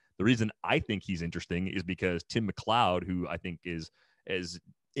Suzuki. The reason I think he's interesting is because Tim McLeod, who I think is as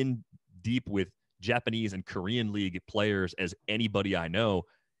in deep with Japanese and Korean league players as anybody I know,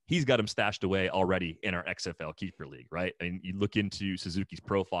 he's got him stashed away already in our XFL Keeper League, right? And you look into Suzuki's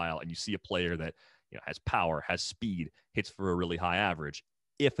profile and you see a player that has power, has speed, hits for a really high average.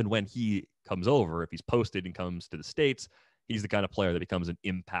 If and when he comes over, if he's posted and comes to the States, he's the kind of player that becomes an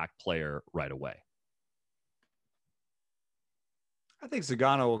impact player right away. I think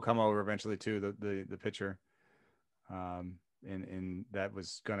Zagano will come over eventually too. The pitcher, in that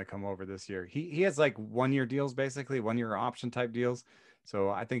was going to come over this year. He has like 1-year deals, basically 1-year option type deals. So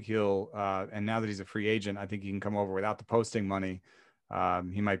I think he'll and now that he's a free agent, I think he can come over without the posting money.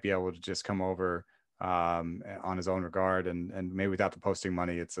 He might be able to just come over on his own regard, and maybe without the posting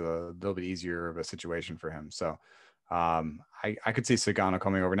money, it's a little bit easier of a situation for him. So I could see Sagano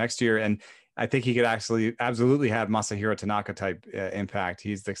coming over next year, and I think he could actually absolutely have Masahiro Tanaka type impact.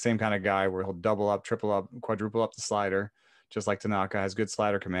 He's the same kind of guy where he'll double up, triple up, quadruple up the slider, just like Tanaka. Has good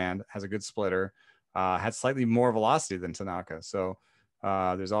slider command, has a good splitter, has slightly more velocity than Tanaka. So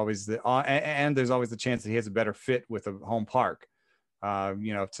there's always the chance that he has a better fit with a home park.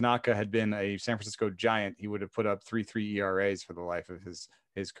 If Tanaka had been a San Francisco Giant, he would have put up 3.3 ERAs for the life of his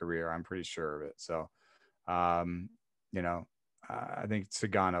career. I'm pretty sure of it. So, I think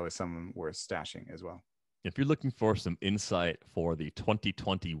Sagano is someone worth stashing as well. If you're looking for some insight for the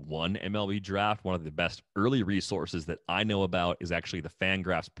 2021 MLB draft, one of the best early resources that I know about is actually the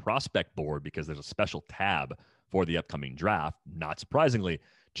Fangraphs prospect board, because there's a special tab for the upcoming draft. Not surprisingly,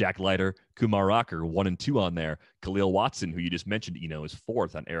 Jack Leiter, Kumar Rocker, 1 and 2 on there. Khalil Watson, who you just mentioned, is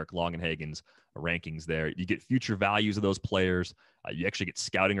 4th on Eric Longenhagen's rankings there. You get future values of those players. You actually get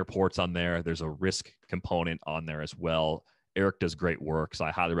scouting reports on there. There's a risk component on there as well. Eric does great work, so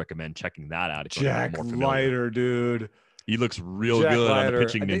I highly recommend checking that out. Jack Leiter, dude. He looks real good on the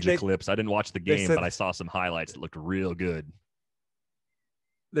Pitching Ninja clips. I didn't watch the game, but I saw some highlights that looked real good.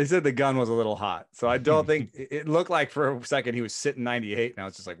 They said the gun was a little hot, so I don't think it looked like for a second he was sitting 98, and I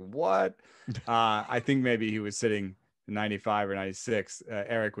was just like, "What?" I think maybe he was sitting 95 or 96.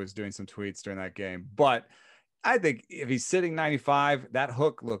 Eric was doing some tweets during that game, but I think if he's sitting 95, that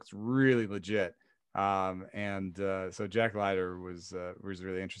hook looks really legit. So Jack Leiter was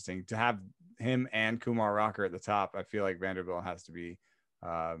really interesting to have him and Kumar Rocker at the top. I feel like Vanderbilt has to be,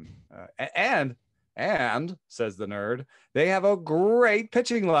 and says the nerd, they have a great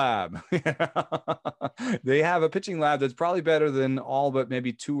pitching lab. They have a pitching lab that's probably better than all but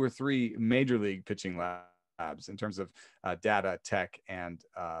maybe 2 or 3 major league pitching labs in terms of data, tech, and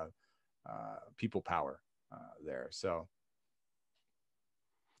people power there. So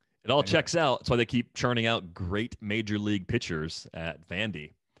it all checks out. That's why they keep churning out great major league pitchers at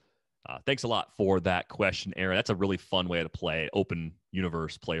Vandy. Thanks a lot for that question, Aaron. That's a really fun way to play. Open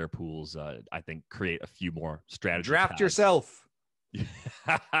universe player pools, I think, create a few more strategies. Draft yourself.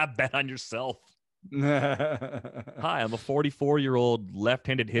 Bet on yourself. Hi, I'm a 44-year-old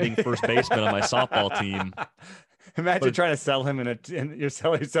left-handed hitting first baseman on my softball team. Imagine trying to sell him you're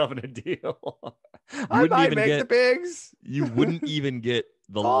selling yourself in a deal. I might make the bigs. You wouldn't even get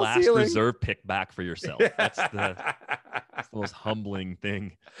the Ball last ceiling. Reserve pick back for yourself. That's the most humbling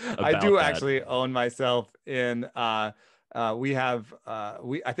thing. I do actually own myself in. I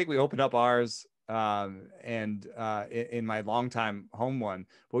think we opened up ours in my longtime home one,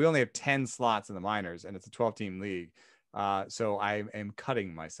 but we only have 10 slots in the minors, and it's a 12-team league. So I am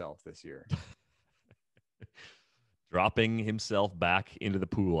cutting myself this year. Dropping himself back into the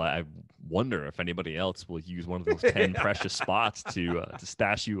pool. I wonder if anybody else will use one of those 10 precious spots to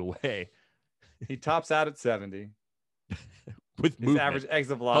stash you away. He tops out at 70. With his average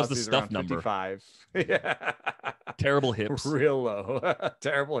exit velocity is around 55. Yeah. Terrible hips. Real low.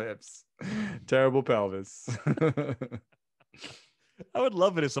 Terrible hips. Terrible pelvis. I would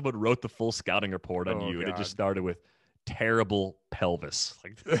love it if someone wrote the full scouting report on you, and it just started with terrible pelvis.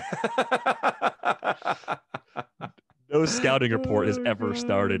 Like no scouting report has ever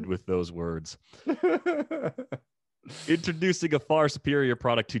started with those words. Introducing a far superior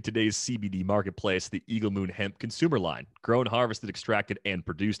product to today's CBD marketplace, the Eagle Moon Hemp consumer line. Grown, harvested, extracted, and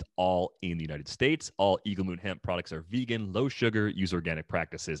produced all in the United States. All Eagle Moon Hemp products are vegan, low sugar, use organic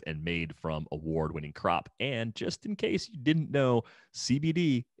practices, and made from award-winning crop. And just in case you didn't know,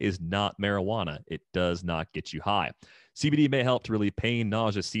 CBD is not marijuana. It does not get you high. CBD may help to relieve pain,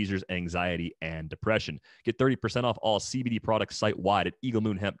 nausea, seizures, anxiety, and depression. Get 30% off all CBD products site-wide at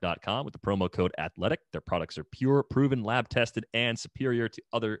eaglemoonhemp.com with the promo code ATHLETIC. Their products are pure, proven, lab-tested, and superior to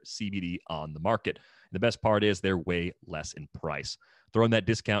other CBD on the market. And the best part is they're way less in price. Throw in that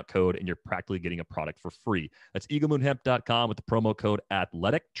discount code, and you're practically getting a product for free. That's eaglemoonhemp.com with the promo code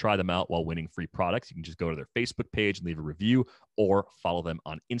ATHLETIC. Try them out while winning free products. You can just go to their Facebook page and leave a review, or follow them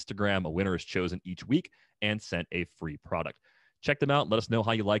on Instagram. A winner is chosen each week and sent a free product. Check them out and let us know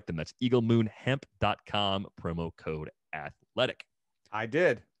how you like them. That's eaglemoonhemp.com, promo code ATHLETIC. I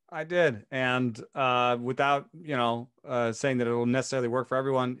did. And without, saying that it will necessarily work for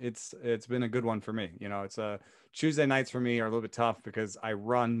everyone, it's been a good one for me. It's Tuesday nights for me are a little bit tough because I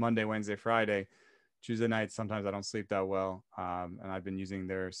run Monday, Wednesday, Friday. Tuesday nights, sometimes I don't sleep that well. And I've been using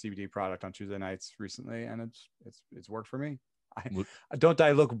their CBD product on Tuesday nights recently, and it's worked for me. Don't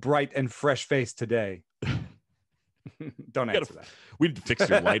I look bright and fresh faced today? Don't answer that. We need to fix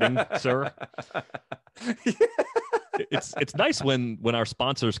your lighting, sir. It's nice when our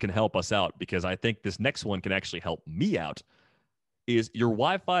sponsors can help us out, because I think this next one can actually help me out. Is your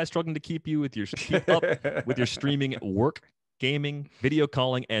Wi-Fi struggling to keep up with your streaming work, gaming, video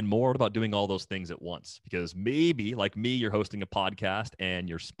calling, and more? What about doing all those things at once? Because maybe, like me, you're hosting a podcast and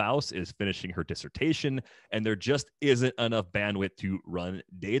your spouse is finishing her dissertation, and there just isn't enough bandwidth to run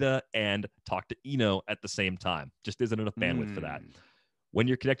data and talk to Eno at the same time. Just isn't enough bandwidth for that. When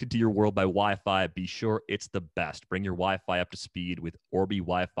you're connected to your world by Wi-Fi, be sure it's the best. Bring your Wi-Fi up to speed with Orbi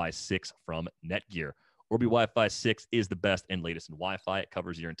Wi-Fi 6 from Netgear. Orbi Wi-Fi 6 is the best and latest in Wi-Fi. It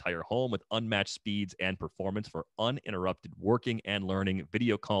covers your entire home with unmatched speeds and performance for uninterrupted working and learning,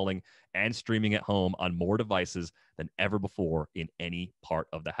 video calling, and streaming at home on more devices than ever before in any part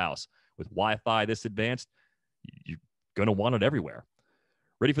of the house. With Wi-Fi this advanced, you're going to want it everywhere.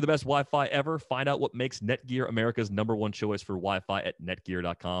 Ready for the best Wi-Fi ever? Find out what makes Netgear America's #1 choice for Wi-Fi at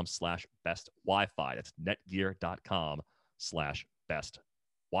netgear.com/best Wi-Fi. That's netgear.com/best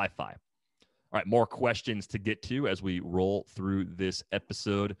Wi-Fi. All right, more questions to get to as we roll through this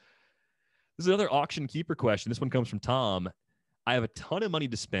episode. This is another auction keeper question. This one comes from Tom. I have a ton of money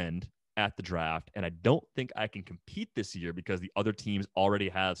to spend at the draft, and I don't think I can compete this year because the other teams already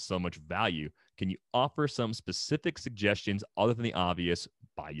have so much value. Can you offer some specific suggestions other than the obvious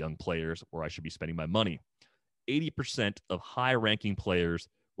buy young players where I should be spending my money. 80% of high-ranking players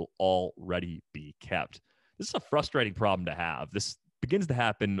will already be kept. This is a frustrating problem to have. This begins to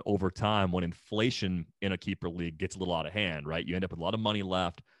happen over time when inflation in a keeper league gets a little out of hand, right? You end up with a lot of money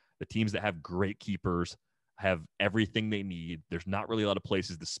left. The teams that have great keepers have everything they need. There's not really a lot of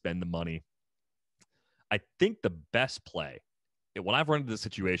places to spend the money. I think the best play, when I've run into this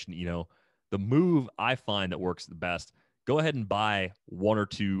situation, the move I find that works the best, go ahead and buy one or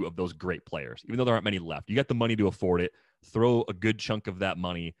two of those great players, even though there aren't many left. You got the money to afford it. Throw a good chunk of that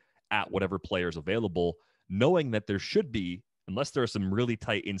money at whatever player is available, knowing that there should be, unless there are some really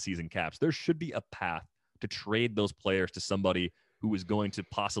tight in-season caps, there should be a path to trade those players to somebody who is going to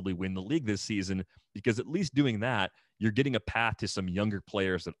possibly win the league this season, because at least doing that, you're getting a path to some younger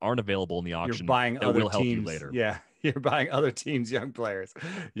players that aren't available in the auction. You're buying that other will help teams. You later. Yeah, you're buying other teams' young players.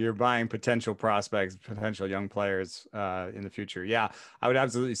 You're buying potential prospects, potential young players in the future. Yeah, I would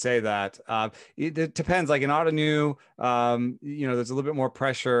absolutely say that. It depends. Like in Ottoneu, there's a little bit more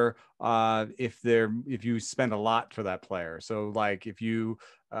pressure if you spend a lot for that player. So like if you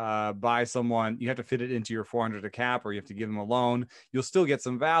buy someone, you have to fit it into your 400 a cap, or you have to give them a loan. You'll still get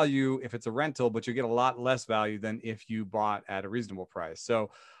some value if it's a rental, but you get a lot less value than if you bought at a reasonable price. So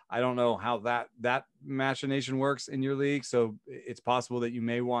I don't know how that machination works in your league. So it's possible that you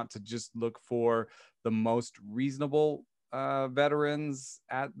may want to just look for the most reasonable veterans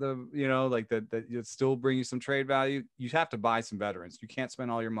at the, like that you'd still bring you some trade value. You have to buy some veterans. You can't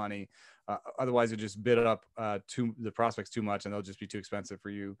spend all your money. Otherwise, you just bid up the prospects too much, and they'll just be too expensive for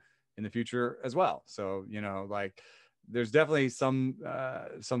you in the future as well. So, like there's definitely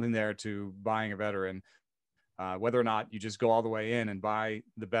something there to buying a veteran. Whether or not you just go all the way in and buy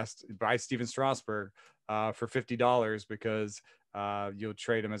Steven Strasburg for $50 because you'll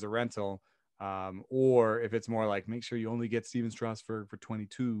trade him as a rental. Or if it's more like, make sure you only get Steven Strasburg for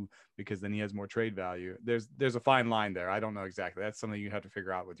 22 because then he has more trade value. There's a fine line there. I don't know exactly. That's something you have to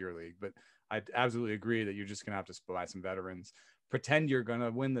figure out with your league, but I absolutely agree that you're just going to have to buy some veterans, pretend you're going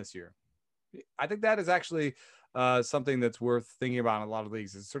to win this year. I think that is actually something that's worth thinking about in a lot of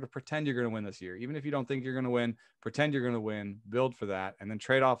leagues, is sort of pretend you're going to win this year. Even if you don't think you're going to win, pretend you're going to win, build for that, and then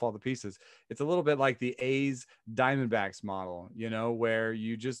trade off all the pieces. It's a little bit like the A's Diamondbacks model, where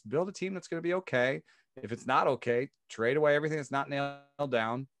you just build a team that's going to be okay. If it's not okay, trade away everything that's not nailed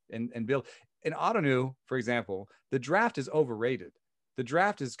down and build. In Ottoneu, for example, the draft is overrated. The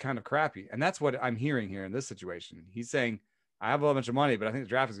draft is kind of crappy. And that's what I'm hearing here in this situation. He's saying, I have a bunch of money, but I think the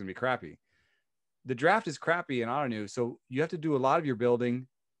draft is going to be crappy. The draft is crappy in Ottoneu, so you have to do a lot of your building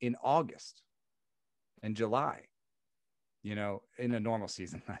in August and July. In a normal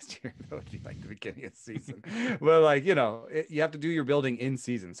season last year, that would be like the beginning of the season. But you have to do your building in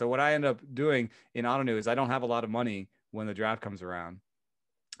season. So what I end up doing in Ottoneu is I don't have a lot of money when the draft comes around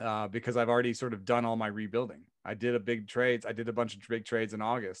because I've already sort of done all my rebuilding. I did a bunch of big trades in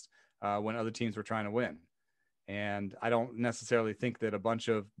August when other teams were trying to win. And I don't necessarily think that a bunch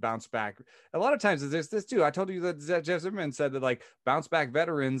of bounce back, a lot of times there's this too. I told you that Jeff Zimmerman said that like bounce back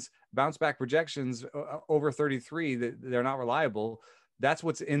projections over 33, that they're not reliable. That's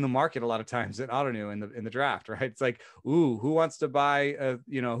what's in the market a lot of times at Ottoneu in the draft, right? It's like, ooh, who wants to buy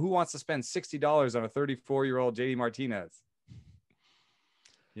who wants to spend $60 on a 34-year-old JD Martinez?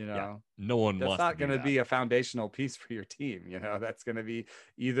 Yeah, no one that's wants not to going to be a foundational piece for your team. That's going to be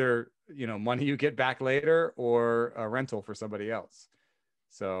either, money you get back later or a rental for somebody else.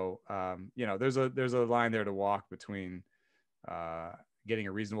 So, there's a line there to walk between getting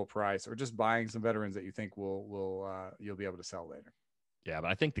a reasonable price or just buying some veterans that you think you'll be able to sell later. Yeah,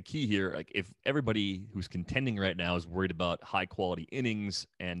 but I think the key here, like if everybody who's contending right now is worried about high quality innings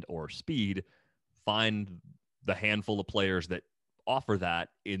and or speed, find the handful of players that offer that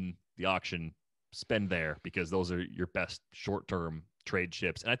in the auction, spend there, because those are your best short-term trade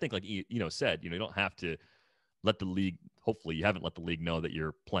chips. And I think, like said, you don't have to let the league, hopefully you haven't let the league know that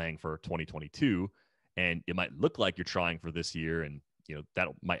you're playing for 2022, and it might look like you're trying for this year, and that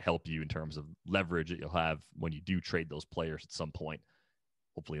might help you in terms of leverage that you'll have when you do trade those players at some point,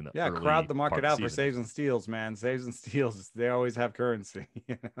 hopefully in the early crowd the market out for season. saves and steals, man. Saves and steals, they always have currency.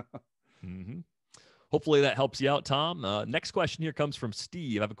 Mm-hmm. Hopefully that helps you out, Tom. Next question here comes from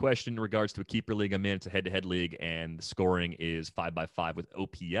Steve. I have a question in regards to a keeper league I'm in. It's a head-to-head league, and the scoring is 5x5 with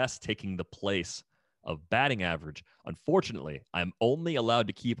OPS taking the place of batting average. Unfortunately, I'm only allowed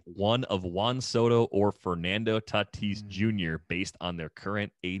to keep one of Juan Soto or Fernando Tatis Jr. based on their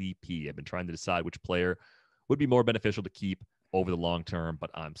current ADP. I've been trying to decide which player would be more beneficial to keep over the long term,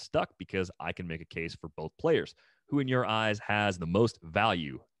 but I'm stuck because I can make a case for both players. Who in your eyes has the most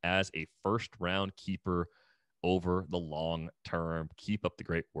value as a first-round keeper over the long term. Keep up the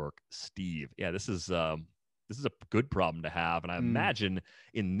great work, Steve. Yeah, this is a good problem to have, and I imagine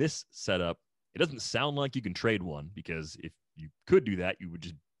in this setup, it doesn't sound like you can trade one, because if you could do that, you would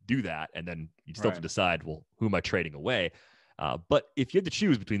just do that, and then you'd still have to decide, well, who am I trading away? But if you had to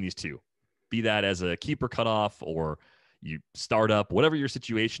choose between these two, be that as a keeper cutoff or you start up, whatever your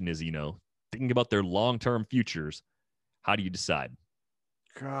situation is, thinking about their long-term futures, how do you decide?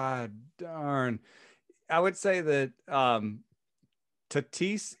 God darn. I would say that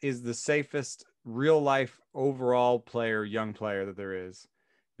Tatis is the safest real life overall player, young player that there is,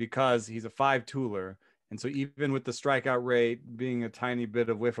 because he's a 5-tooler. And so even with the strikeout rate being a tiny bit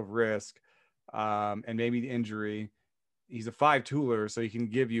of whiff of risk, and maybe the injury, he's a 5-tooler, so he can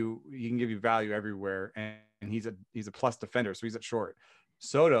give you value everywhere. And he's a plus defender, so he's at short.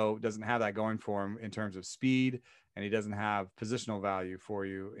 Soto doesn't have that going for him in terms of speed, and he doesn't have positional value for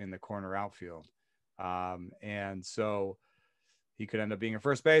you in the corner outfield. And so he could end up being a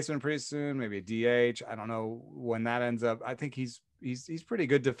first baseman pretty soon, maybe a DH. I don't know when that ends up. I think he's pretty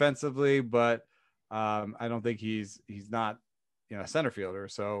good defensively, but I don't think he's not a center fielder.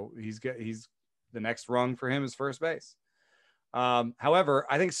 So he's the next rung for him is first base. However,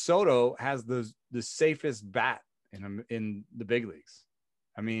 I think Soto has the safest bat in the big leagues.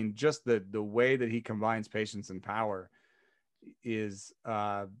 I mean, just the way that he combines patience and power is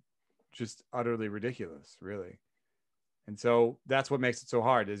just utterly ridiculous, really. And so that's what makes it so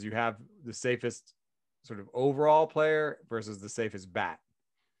hard, is you have the safest sort of overall player versus the safest bat.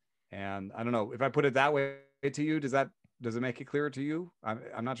 And I don't know if I put it that way to you, does it make it clearer to you?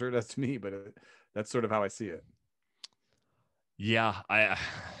 I'm not sure it does to me, but that's sort of how I see it. Yeah,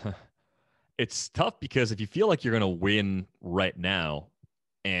 it's tough, because if you feel like you're going to win right now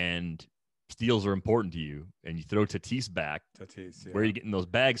and steals are important to you, and you throw Tatis back, where are you getting those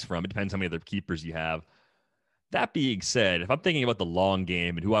bags from? It depends how many other keepers you have. That being said, if I'm thinking about the long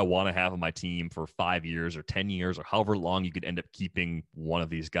game and who I want to have on my team for 5 years or 10 years or however long you could end up keeping one of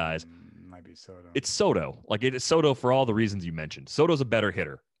these guys, might be Soto. It's Soto. Like, it is Soto for all the reasons you mentioned. Soto's a better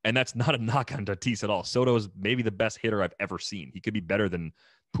hitter, and that's not a knock on Tatis at all. Soto is maybe the best hitter I've ever seen. He could be better than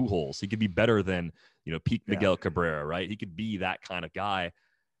Pujols. He could be better than peak Miguel Cabrera, right? He could be that kind of guy.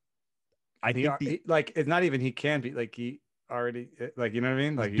 I think it's not even he can be, like, he already, like, you know what I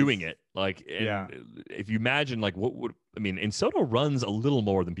mean? Like, he's doing it. Like, and if you imagine, like, and Soto runs a little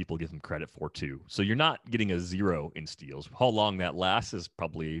more than people give him credit for too. So you're not getting a 0 in steals. How long that lasts is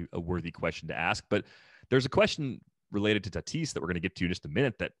probably a worthy question to ask. But there's a question related to Tatis that we're going to get to in just a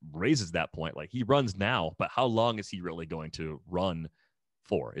minute that raises that point. Like, he runs now, but how long is he really going to run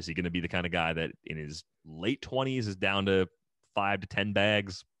for? Is he going to be the kind of guy that in his late 20s is down to 5 to 10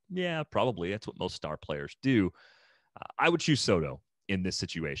 bags? Yeah, probably. That's what most star players do. I would choose Soto in this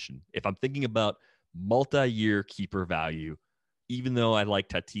situation. If I'm thinking about multi-year keeper value, even though I like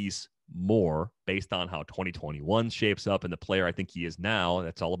Tatis more based on how 2021 shapes up and the player I think he is now,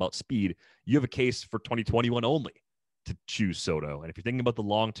 that's all about speed. You have a case for 2021 only to choose Soto. And if you're thinking about the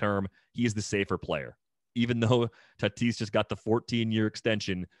long term, he is the safer player. Even though Tatis just got the 14-year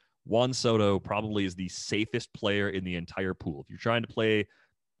extension, Juan Soto probably is the safest player in the entire pool. If you're trying to play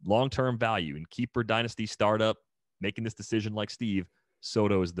long-term value in keeper dynasty startup, making this decision like Steve,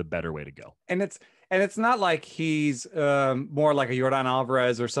 Soto is the better way to go. And it's not like he's more like a Yordan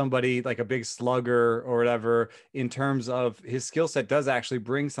Alvarez or somebody like a big slugger or whatever. In terms of his skill set, does actually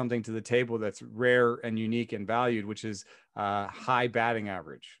bring something to the table that's rare and unique and valued, which is high batting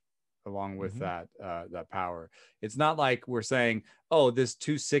average, along with that power. It's not like we're saying, oh, this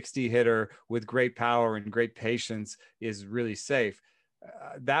 260 hitter with great power and great patience is really safe.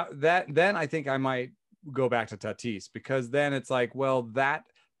 Then I think I might go back to Tatis, because then it's like, well, that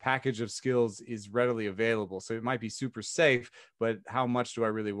package of skills is readily available. So it might be super safe, but how much do I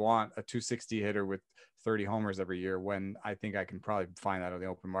really want a 260 hitter with 30 homers every year, when I think I can probably find that on the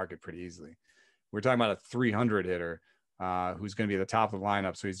open market pretty easily? We're talking about a 300 hitter who's going to be at the top of the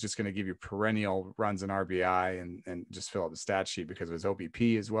lineup. So he's just going to give you perennial runs and RBI and just fill out the stat sheet because of his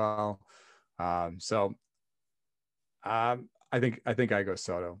OBP as well. I think I go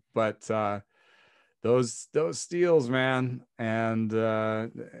Soto, but those steals, man, and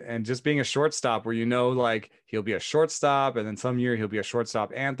just being a shortstop where, like, he'll be a shortstop, and then some year he'll be a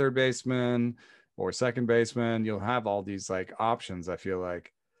shortstop and third baseman or second baseman. You'll have all these like options, I feel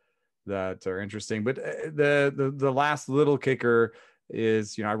like, that are interesting. But the last little kicker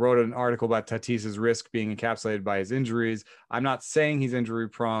is, I wrote an article about Tatis's risk being encapsulated by his injuries. I'm not saying he's injury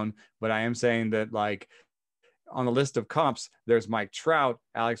prone, but I am saying that, like, on the list of comps, there's Mike Trout,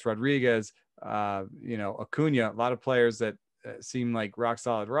 Alex Rodriguez, Acuna, a lot of players that seem like rock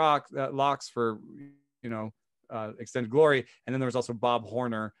solid locks for, extended glory. And then there was also Bob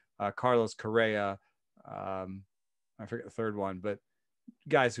Horner, Carlos Correa. I forget the third one, but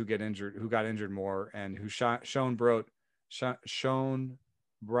guys who got injured more and who shone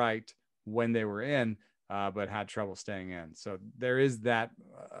bright when they were in, but had trouble staying in. So there is that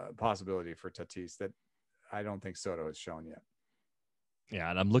possibility for Tatis that I don't think Soto has shown yet. Yeah,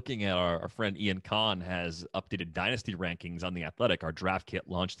 and I'm looking at our friend Ian Kahn has updated Dynasty rankings on The Athletic. Our draft kit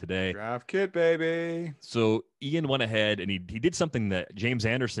launched today. Draft kit, baby. So Ian went ahead and he did something that James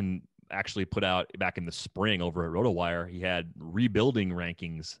Anderson actually put out back in the spring over at RotoWire. He had rebuilding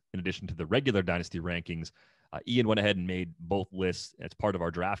rankings in addition to the regular Dynasty rankings. Ian went ahead and made both lists as part of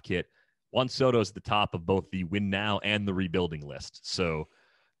our draft kit. Juan Soto's at the top of both the win now and the rebuilding list. So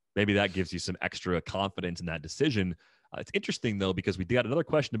maybe that gives you some extra confidence in that decision. It's interesting, though, because we got another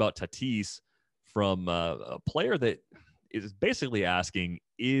question about Tatis from a player that is basically asking,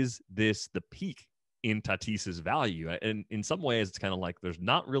 is this the peak in Tatis's value? And in some ways, it's kind of like there's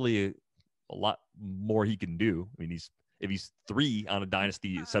not really a lot more he can do. I mean, if he's 3 on a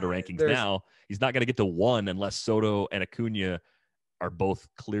Dynasty set of rankings now, he's not going to get to 1 unless Soto and Acuna are both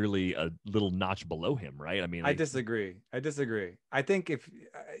clearly a little notch below him, right? I mean, I disagree. I think if,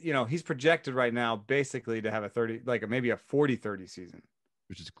 he's projected right now basically to have a 30, like maybe a 40-30 season,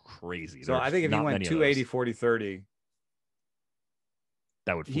 which is crazy. So I think if he went 280, 40-30,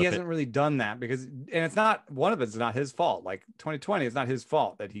 that would flip he hasn't really done that because, and it's not, one of it's not his fault. Like 2020, it's not his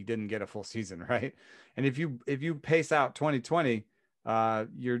fault that he didn't get a full season, right? And if you pace out 2020,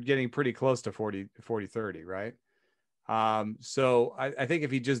 you're getting pretty close to 40-30, right? So I think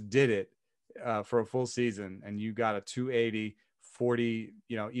if he just did it for a full season and you got a 280, 40,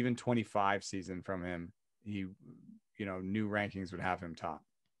 even 25 season from him, he, new rankings would have him top.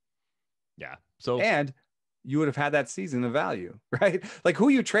 Yeah. And you would have had that season of value, right? Like, who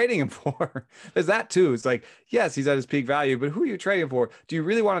are you trading him for? There's that too. It's like, yes, he's at his peak value, but who are you trading for? Do you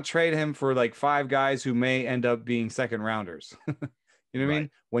really want to trade him for like 5 guys who may end up being second rounders? You know what I mean?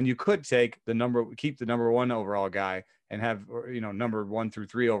 When you could keep the number 1 overall guy and have, number 1 through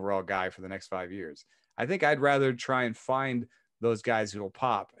 3 overall guy for the next 5 years. I think I'd rather try and find those guys who will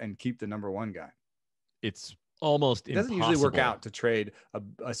pop and keep the number 1 guy. It's almost it doesn't usually work out to trade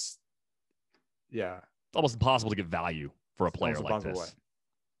yeah. It's almost impossible to get value for a player like this. Way.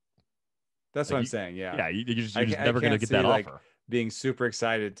 That's what I'm saying. Yeah. Yeah. You're just never going to get that offer. Being super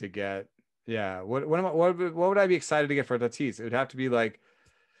excited to get. Yeah. What would I be excited to get for Tatis? It would have to be like,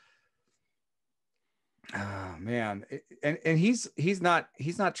 oh man. And he's not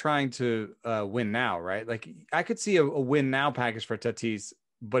trying to win now, right? Like I could see a win now package for Tatis,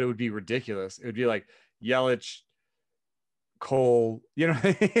 but it would be ridiculous. It would be like Yelich, Cole,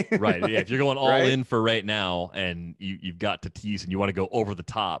 right? Yeah, if you're going all in for right now, and you've got Tatis, and you want to go over the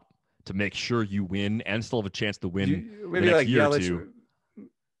top to make sure you win and still have a chance to win maybe the next like year Yelich, or two.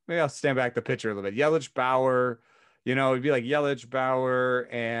 Maybe I'll stand back the picture a little bit. Yelich, Bauer, it'd be like Yelich, Bauer,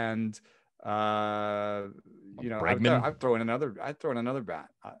 and Bregman. I'd throw in another bat.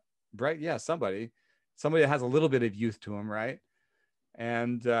 Somebody that has a little bit of youth to him, right?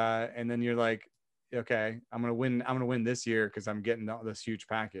 And then you're like, okay, I'm gonna win this year because I'm getting this huge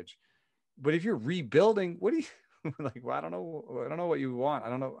package. But if you're rebuilding, what do you like? Well, I don't know what you want. I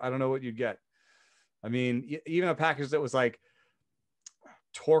don't know what you'd get. I mean, even a package that was like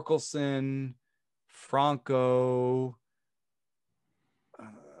Torkelson, Franco.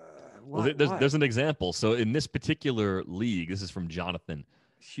 There's an example. So in this particular league, this is from Jonathan.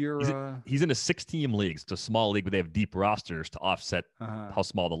 He's in a 6-team league. It's a small league, but they have deep rosters to offset how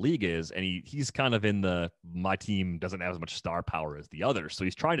small the league is. And he's kind of in my team doesn't have as much star power as the others. So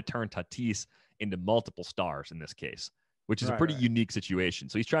he's trying to turn Tatis into multiple stars in this case, which is a pretty unique situation.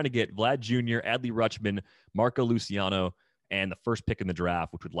 So he's trying to get Vlad Jr., Adley Rutschman, Marco Luciano, and the first pick in the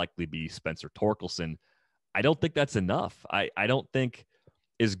draft, which would likely be Spencer Torkelson. I don't think that's enough. I don't think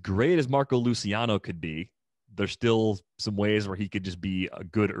as great as Marco Luciano could be, there's still some ways where he could just be a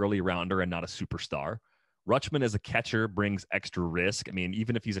good early rounder and not a superstar. Rutschman as a catcher brings extra risk. I mean,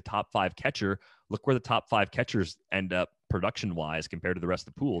 even if he's a top 5 catcher, look where the top 5 catchers end up production-wise compared to the rest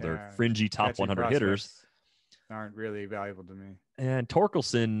of the pool. They're fringy top 100 hitters. Aren't really valuable to me. And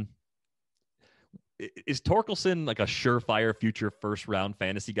Torkelson, is Torkelson like a surefire future first-round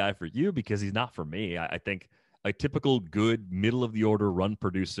fantasy guy for you? Because he's not for me. I think a typical good middle-of-the-order run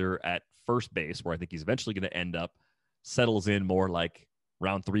producer at first base, where I think he's eventually going to end up, settles in more like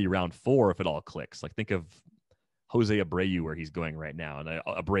round 3, round 4 if it all clicks. Like think of Jose Abreu where he's going right now. And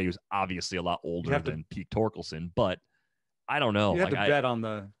Abreu's obviously a lot older than Pete Torkelson, but I don't know. You'd have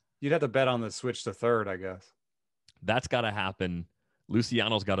to bet on the switch to third, I guess. That's got to happen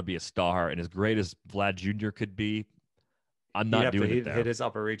Luciano's got to be a star, and as great as Vlad Jr. could be, I'm He'd not have to doing it there. hit his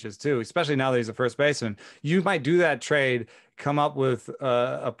upper reaches too, especially now that he's a first baseman. You might do that trade, come up with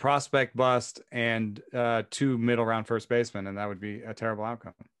a prospect bust and 2 middle round first basemen, and that would be a terrible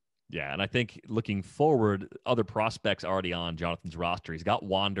outcome. Yeah, and I think looking forward, other prospects already on Jonathan's roster. He's got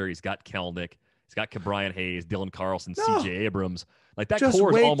Wander, he's got Kelnick, he's got Cabrian Hayes, Dylan Carlson, No, C.J. Abrams. Like that just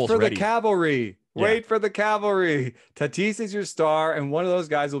core is wait almost for ready. the cavalry. Yeah. Wait for the cavalry. Tatis is your star, and one of those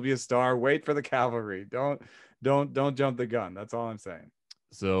guys will be a star. Wait for the cavalry. Don't jump the gun. That's all I'm saying.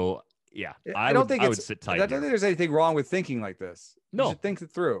 So yeah, I don't think I would sit tight. I don't think there's anything wrong with thinking like this. No. You should think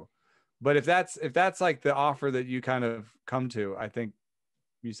it through. But if that's like the offer that you kind of come to, I think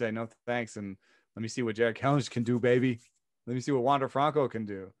you say no thanks, and let me see what Jared Kelenic can do, baby. Let me see what Wander Franco can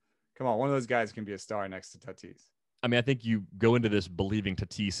do. Come on, one of those guys can be a star next to Tatis. I mean, I think you go into this believing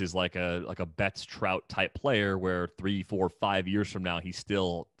Tatis is like a Betts Trout type player where 3, 4, 5 years from now he's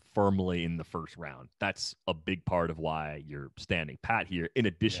still firmly in the first round. That's a big part of why you're standing pat here, in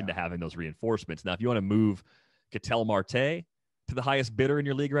addition to having those reinforcements. Now, if you want to move Ketel Marte to the highest bidder in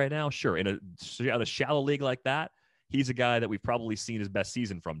your league right now, sure. In a shallow league like that, he's a guy that we've probably seen his best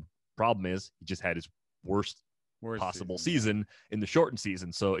season from. Problem is, he just had his worst possible season in the shortened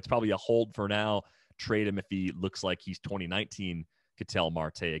season. So it's probably a hold for now. Trade him if he looks like he's 2019 Ketel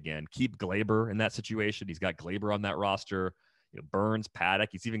Marte again. Keep Glaber in that situation. He's got Glaber on that roster. Burns, Paddock.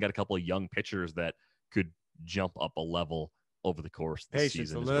 He's even got a couple of young pitchers that could jump up a level over the course of the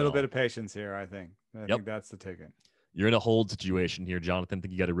season. A little bit of patience here, I think. I think that's the ticket. You're in a hold situation here, Jonathan. I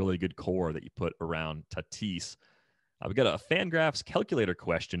think you got a really good core that you put around Tatis. We got a Fangraphs calculator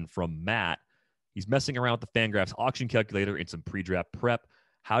question from Matt. He's messing around with the Fangraphs auction calculator in some pre-draft prep.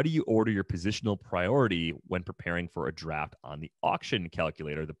 How do you order your positional priority when preparing for a draft on the auction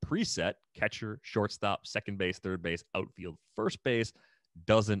calculator? The preset, catcher, shortstop, second base, third base, outfield, first base,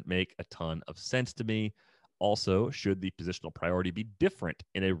 doesn't make a ton of sense to me. Also, should the positional priority be different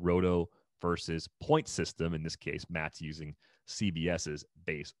in a roto versus point system? In this case, Matt's using CBS's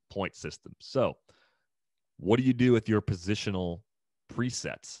base point system. So what do you do with your positional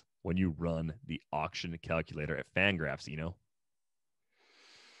presets when you run the auction calculator at Fangraphs,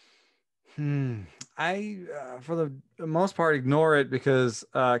 I, for the most part, ignore it because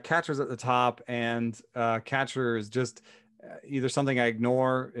catcher's at the top, and catcher is just either something I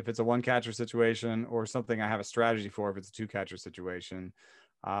ignore if it's a one catcher situation, or something I have a strategy for if it's a two catcher situation.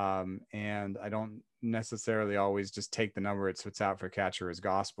 And I don't necessarily always just take the number it spits out for catcher as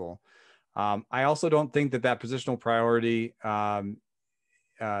gospel. I also don't think that positional priority has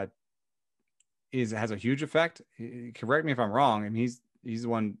a huge effect. Correct me if I'm wrong. And he's the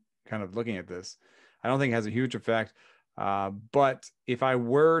one kind of looking at this. I don't think it has a huge effect. But if I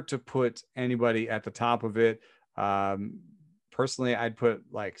were to put anybody at the top of it, personally, I'd put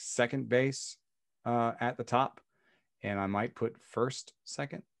like second base at the top, and I might put first,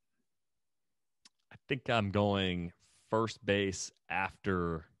 second. I think I'm going first base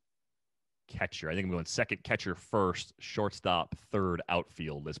after catcher. I think I'm going second, catcher first, shortstop third,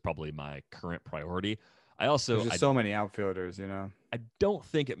 outfield is probably my current priority. There's so many outfielders, I don't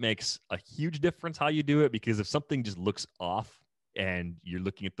think it makes a huge difference how you do it, because if something just looks off and you're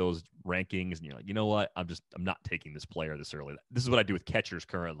looking at those rankings and you're like, you know what, I'm not taking this player this early. This is what I do with catchers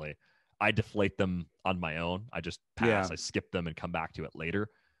currently. I deflate them on my own. I just pass. I skip them and come back to it later.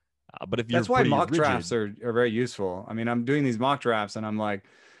 But if that's why mock drafts are very useful. I mean, I'm doing these mock drafts and I'm like,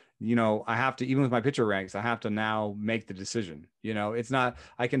 I have to, even with my pitcher ranks, I have to now make the decision. It's not,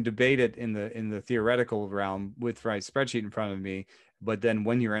 I can debate it in the theoretical realm with my spreadsheet in front of me. But then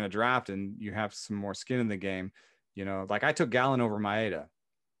when you're in a draft and you have some more skin in the game, like I took Gallen over Maeda.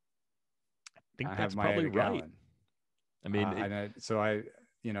 I think that's probably right. Gallen. I mean,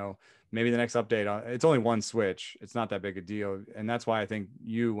 maybe the next update, it's only one switch. It's not that big a deal. And that's why I think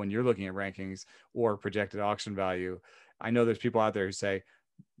when you're looking at rankings or projected auction value, I know there's people out there who say,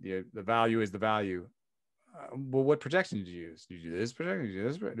 the value is the value. Well, what projection did you use? Did you do this projection? Did you do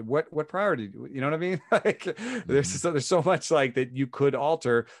this? What priority? You know what I mean? Like, there's so much like that you could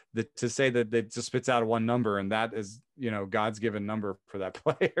alter to say that it just spits out one number, and that is God's given number for that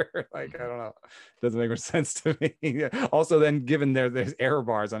player. Like, I don't know, it doesn't make much sense to me. Also, then given there's error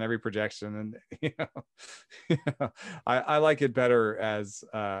bars on every projection, and I like it better as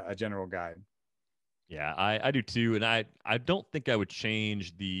a general guide. Yeah, I do too. And I don't think I would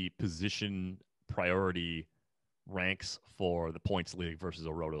change the position priority ranks for the points league versus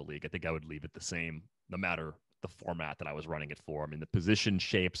a roto league. I think I would leave it the same no matter the format that I was running it for. I mean, the position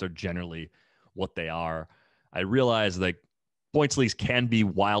shapes are generally what they are. I realize like Points leagues can be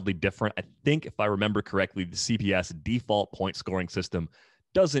wildly different. I think if I remember correctly, the CPS default point scoring system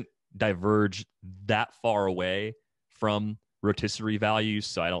doesn't diverge that far away from rotisserie values.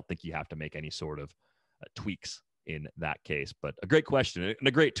 So I don't think you have to make any sort of tweaks in that case. But a great question and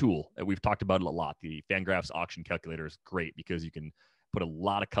a great tool. We've talked about it a lot. The Fangraphs auction calculator is great because you can put a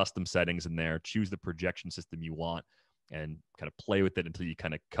lot of custom settings in there, choose the projection system you want, and kind of play with it until you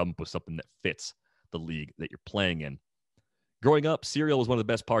kind of come up with something that fits the league that you're playing in. Growing up, cereal was one of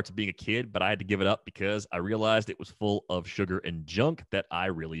the best parts of being a kid, but I had to give it up because I realized it was full of sugar and junk that I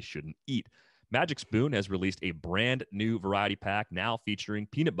really shouldn't eat. Magic Spoon has released a brand new variety pack now featuring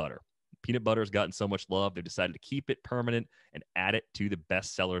peanut butter. Peanut butter has gotten so much love, they've decided to keep it permanent and add it to the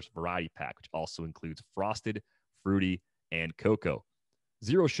bestsellers variety pack, which also includes frosted, fruity, and cocoa.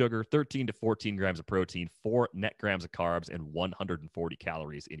 Zero sugar, 13 to 14 grams of protein, 4 net grams of carbs, and 140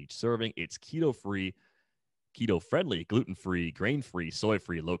 calories in each serving. It's keto-free, keto-friendly, gluten-free, grain-free,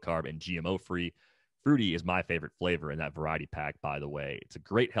 soy-free, low-carb, and GMO-free. Fruity is my favorite flavor in that variety pack, by the way. It's a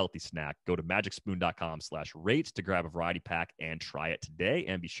great healthy snack. Go to magicspoon.com/rates to grab a variety pack and try it today.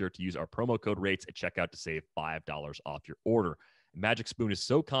 And be sure to use our promo code RATES at checkout to save $5 off your order. Magic Spoon is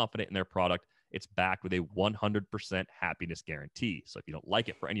so confident in their product, it's backed with a 100% happiness guarantee. So if you don't like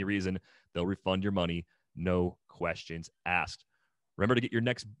it for any reason, they'll refund your money, no questions asked. Remember to get your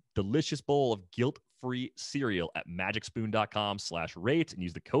next delicious bowl of guilt-free cereal at magicspoon.com/rates and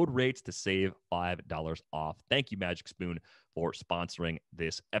use the code RATES to save $5 off. Thank you, Magic Spoon, for sponsoring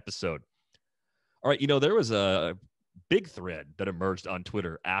this episode. All right, there was a big thread that emerged on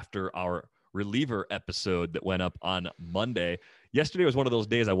Twitter after our reliever episode that went up on Monday. Yesterday was one of those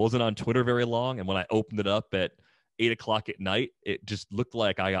days I wasn't on Twitter very long, and when I opened it up at 8 o'clock at night, it just looked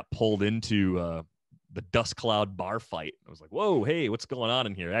like I got pulled into the dust cloud bar fight. I was like, whoa, hey, what's going on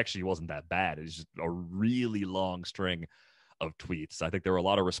in here? Actually, it wasn't that bad. It was just a really long string of tweets. I think there were a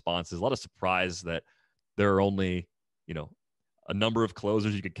lot of responses, a lot of surprise that there are only, a number of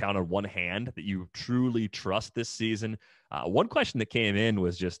closers you could count on one hand that you truly trust this season. One question that came in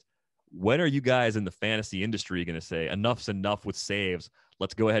was just, when are you guys in the fantasy industry going to say enough's enough with saves?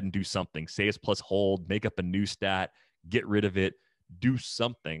 Let's go ahead and do something. Saves plus hold, make up a new stat, get rid of it, do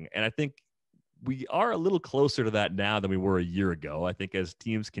something. And I think we are a little closer to that now than we were a year ago. I think as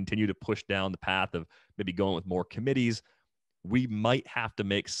teams continue to push down the path of maybe going with more committees, we might have to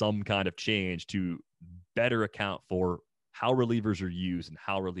make some kind of change to better account for how relievers are used and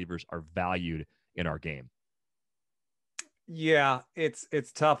how relievers are valued in our game. Yeah, it's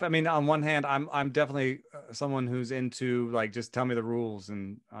tough. I mean, on one hand, I'm definitely someone who's into like, just tell me the rules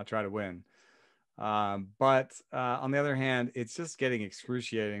and I'll try to win. But on the other hand, it's just getting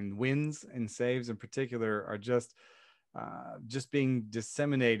excruciating. Wins and saves in particular are just being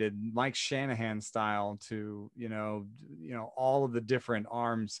disseminated Mike Shanahan style to, all of the different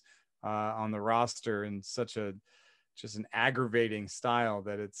arms on the roster in such just an aggravating style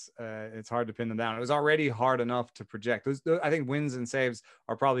that it's hard to pin them down. It was already hard enough to project. I think wins and saves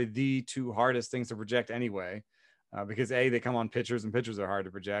are probably the two hardest things to project anyway. Because A, they come on pitchers and pitchers are hard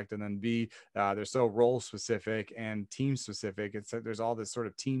to project. And then B, they're so role specific and team specific. There's all this sort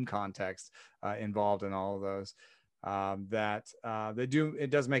of team context involved in all of those it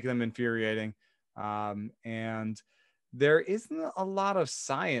does make them infuriating. And there isn't a lot of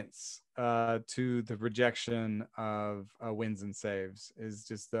science to the projection of wins and saves is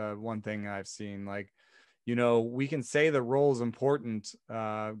just the one thing I've seen. Like, we can say the role is important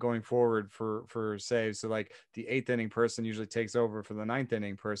going forward for saves. So like the 8th inning person usually takes over for the 9th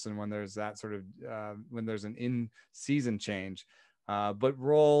inning person when there's that sort of when there's an in-season change. But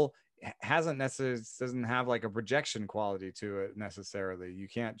role doesn't have like a projection quality to it necessarily. You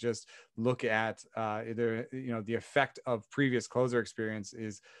can't just look at either, the effect of previous closer experience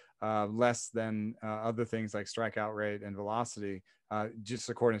is less than other things like strikeout rate and velocity, just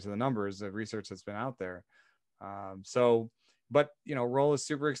according to the numbers of research that's been out there. But role is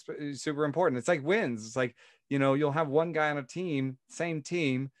super important. It's like wins. It's like, you'll have one guy on a team, same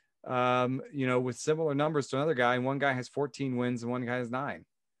team, with similar numbers to another guy, and one guy has 14 wins and one guy has 9.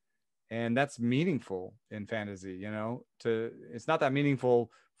 And that's meaningful in fantasy, it's not that meaningful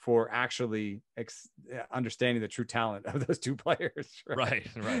for actually understanding the true talent of those two players. Right.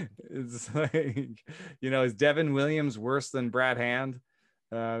 It's like, is Devin Williams worse than Brad Hand?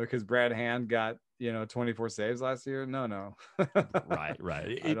 Because Brad Hand got, 24 saves last year? No.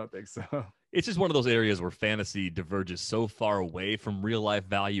 Right. I don't think so. It's just one of those areas where fantasy diverges so far away from real life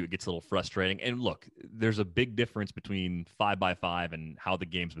value, it gets a little frustrating. And look, there's a big difference between 5x5 and how the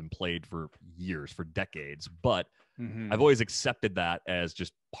game's been played for years, for decades. But Mm-hmm. I've always accepted that as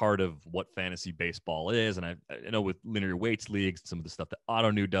just part of what fantasy baseball is. And I know with linear weights leagues, some of the stuff that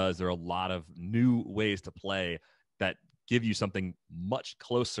AutoNew does, there are a lot of new ways to play that give you something much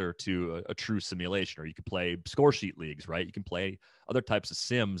closer to a true simulation. Or you can play score sheet leagues, right? You can play other types of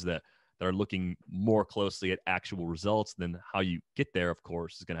sims that are looking more closely at actual results. Than how you get there, of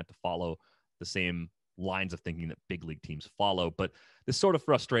course, is going to have to follow the same lines of thinking that big league teams follow. But this sort of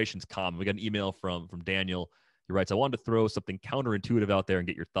frustration is common. We got an email from Daniel. He writes, I wanted to throw something counterintuitive out there and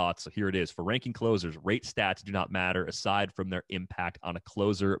get your thoughts. So here it is. For ranking closers, rate stats do not matter aside from their impact on a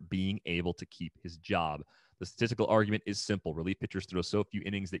closer being able to keep his job. The statistical argument is simple. Relief pitchers throw so few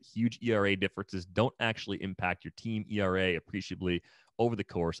innings that huge ERA differences don't actually impact your team ERA appreciably over the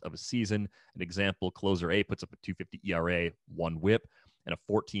course of a season. An example, closer A puts up a 250 ERA, 1 whip, and a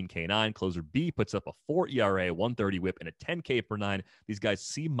 14 K9. Closer B puts up a 4 ERA, 130 whip, and a 10 K per 9. These guys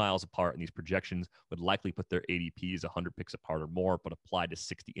seem miles apart, and these projections would likely put their ADPs 100 picks apart or more, but applied to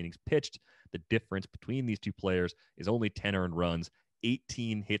 60 innings pitched, the difference between these two players is only 10 earned runs,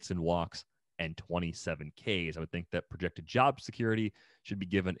 18 hits and walks, and 27 Ks. I would think that projected job security should be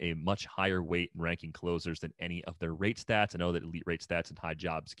given a much higher weight in ranking closers than any of their rate stats. I know that elite rate stats and high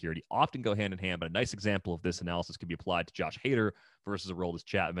job security often go hand in hand, but a nice example of this analysis could be applied to Josh Hader versus a Aroldis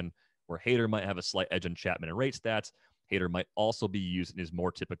Chapman, where Hader might have a slight edge on Chapman in rate stats. Hader might also be used in his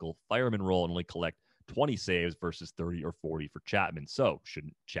more typical fireman role and only collect 20 saves versus 30 or 40 for Chapman. So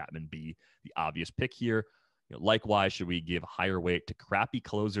shouldn't Chapman be the obvious pick here? Likewise, should we give higher weight to crappy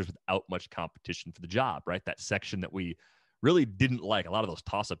closers without much competition for the job, right? That section that we really didn't like, a lot of those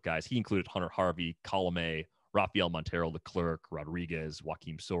toss-up guys. He included Hunter Harvey, Colomé, Rafael Montero, Leclerc, Rodriguez,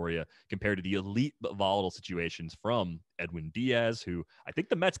 Joaquim Soria, compared to the elite but volatile situations from Edwin Diaz, who I think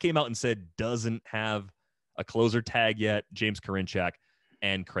the Mets came out and said doesn't have a closer tag yet, James Karinchak,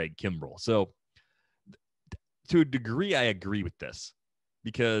 and Craig Kimbrell. So to a degree, I agree with this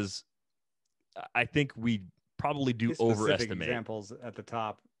because I think we probably do overestimate examples at the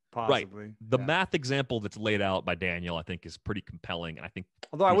top, possibly. Right. The math example that's laid out by Daniel, I think, is pretty compelling, and I think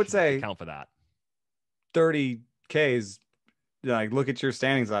although I would say account for that. 30 Ks, like look at your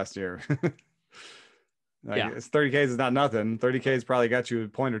standings last year. It's 30 Ks is not nothing. 30 Ks probably got you a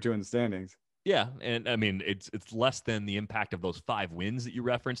point or two in the standings. Yeah, and I mean it's less than the impact of those 5 wins that you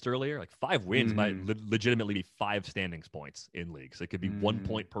referenced earlier. Like 5 wins might legitimately be 5 standings points in leagues. It could be 1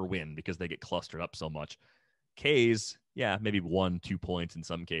 point per win because they get clustered up so much. Ks, yeah, maybe 1-2 points in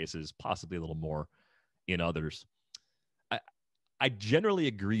some cases, possibly a little more in others. I generally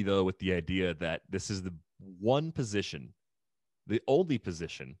agree though with the idea that this is the one position, the only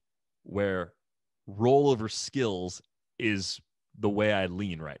position where rollover skills is the way I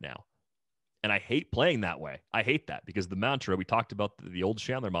lean right now. And I hate playing that way. I hate that because the mantra, we talked about the old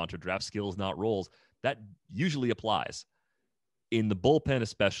Chandler mantra, draft skills, not roles, that usually applies. In the bullpen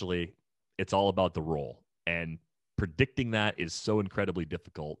especially, it's all about the role. And predicting that is so incredibly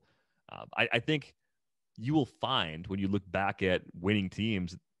difficult. I think you will find when you look back at winning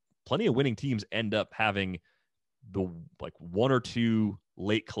teams, plenty of winning teams end up having the 1 or 2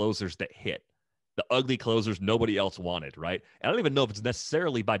 late closers that hit. The ugly closers nobody else wanted, right? And I don't even know if it's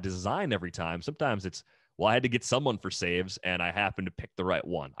necessarily by design every time. Sometimes it's, well, I had to get someone for saves, and I happened to pick the right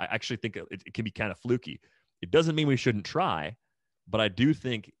one. I actually think it can be kind of fluky. It doesn't mean we shouldn't try, but I do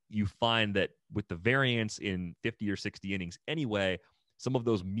think you find that with the variance in 50 or 60 innings anyway, some of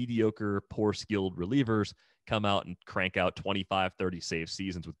those mediocre, poor-skilled relievers come out and crank out 25, 30 save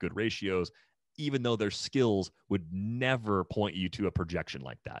seasons with good ratios, even though their skills would never point you to a projection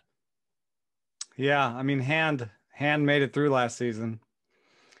like that. Yeah, I mean, Hand made it through last season.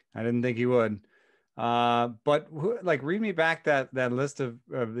 I didn't think he would. But read me back that list of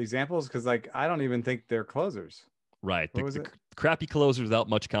examples, because I don't even think they're closers. Right. The crappy closers without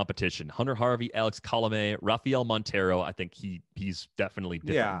much competition. Hunter Harvey, Alex Colomé, Rafael Montero. I think he's definitely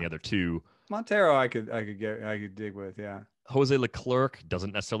different than the other two. Montero, I could dig with. Yeah. Jose Leclerc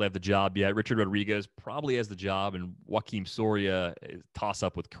doesn't necessarily have the job yet. Richard Rodriguez probably has the job, and Joaquim Soria is toss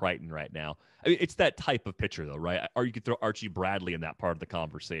up with Crichton right now. I mean, it's that type of pitcher, though, right? Or you could throw Archie Bradley in that part of the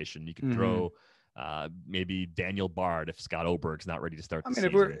conversation. You could throw maybe Daniel Bard if Scott Oberg's not ready to start the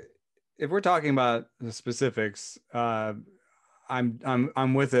season. If we're talking about the specifics, I'm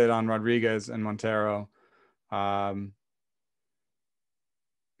with it on Rodriguez and Montero.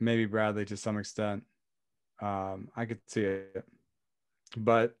 Maybe Bradley to some extent. I could see it,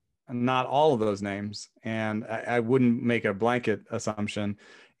 but not all of those names. And I wouldn't make a blanket assumption.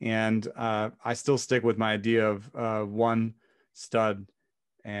 And I still stick with my idea of one stud.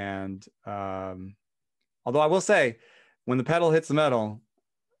 And although I will say, when the pedal hits the metal,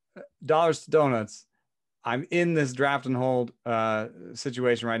 dollars to donuts, I'm in this draft and hold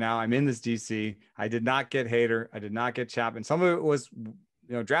situation right now. I'm in this DC. I did not get Hader. I did not get Chapman. Some of it was,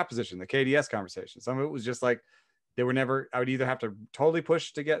 draft position, the KDS conversation. Some of it was just like they were never. I would either have to totally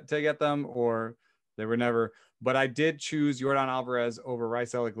push to get them, or they were never. But I did choose Yordan Alvarez over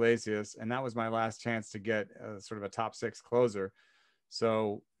Raisel Iglesias, and that was my last chance to get sort of a top 6 closer.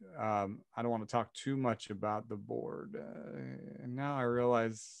 So I don't want to talk too much about the board. And now I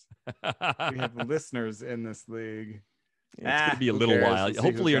realize we have listeners in this league. It's going to be a little while.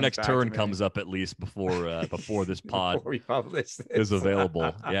 Hopefully your next turn to comes up at least before this pod before we publish this. Is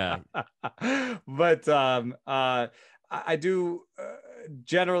available. Yeah. But I do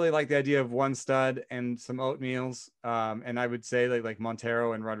generally like the idea of one stud and some oatmeals. And I would say like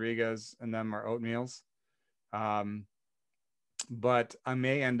Montero and Rodriguez and them are oatmeals. But I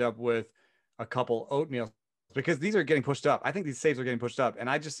may end up with a couple oatmeals because these are getting pushed up. I think these saves are getting pushed up, and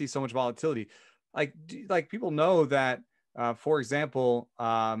I just see so much volatility. Like people know that, for example,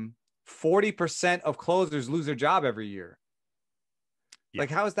 40% of closers lose their job every year. Yeah.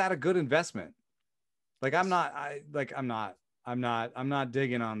 Like, how is that a good investment? Like, I'm not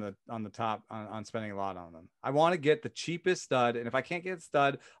digging on the top on spending a lot on them. I want to get the cheapest stud, and if I can't get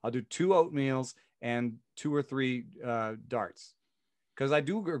stud, I'll do 2 oatmeals and 2 or 3 darts. Because I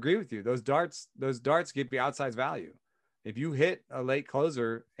do agree with you. Those darts give you outsized value. If you hit a late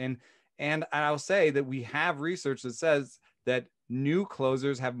closer, and I'll say that we have research that says that new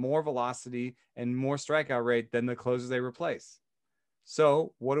closers have more velocity and more strikeout rate than the closers they replace.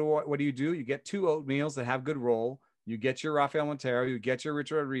 So what do you do? You get 2 oatmeals that have good roll. You get your Rafael Montero, you get your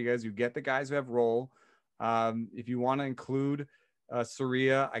Richard Rodriguez, you get the guys who have roll. If you want to include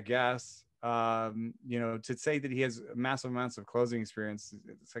Soria, I guess, to say that he has massive amounts of closing experience,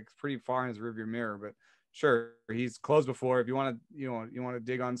 it's like pretty far in his rearview mirror, but sure, he's closed before. If you want to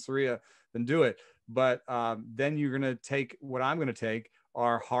dig on Soria, then do it. But then you're going to take what I'm going to take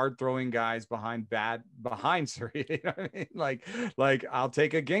are hard throwing guys behind Soria. You know what I mean? Like I'll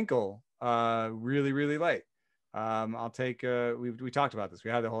take a Ginkel really, really late. I'll take we talked about this.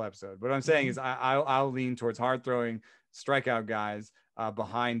 We had the whole episode. But what I'm saying is I'll lean towards hard throwing strikeout guys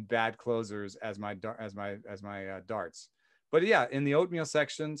behind bad closers as my darts. But yeah, in the oatmeal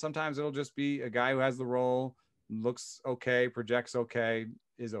section, sometimes it'll just be a guy who has the role, looks okay, projects okay,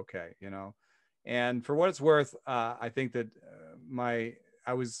 is okay, And for what it's worth, I think that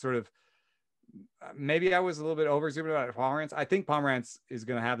I was sort of, maybe I was a little bit overexuberant about Pomerantz. I think Pomerantz is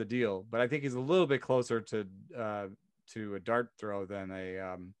going to have the deal, but I think he's a little bit closer to a dart throw than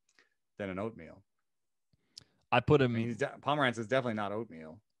an oatmeal. I put him. Pomerantz is definitely not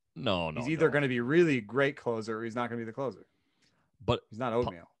oatmeal. No, he's either going to be really great closer or he's not going to be the closer. But he's not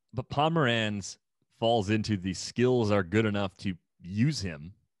oatmeal. But Pomerantz falls into the skills are good enough to use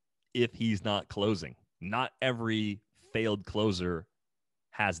him if he's not closing. Not every failed closer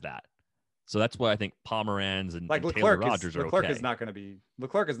has that. So that's why I think Pomerantz and Taylor Rogers are Leclerc okay. is not going to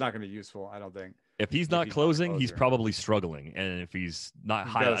be useful, I don't think. If he's not closing, he's probably struggling. And if he's not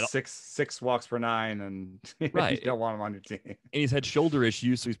he's high, got six walks per 9, and right. You don't want him on your team. And he's had shoulder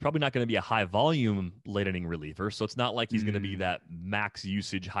issues, so he's probably not going to be a high volume late inning reliever. So it's not like he's going to be that max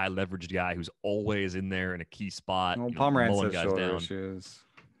usage, high leveraged guy who's always in there in a key spot. Well, Pomerantz has shoulder issues.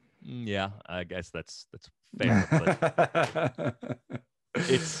 Yeah, I guess that's fair.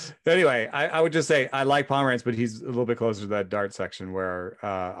 But anyway, I would just say I like Pomerantz, but he's a little bit closer to that dart section where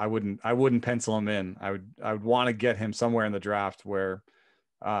I wouldn't pencil him in. I would want to get him somewhere in the draft where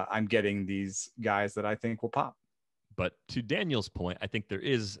I'm getting these guys that I think will pop. But to Daniel's point, I think there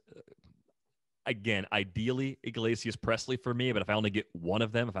is, again, ideally Iglesias Presley for me, but if I only get one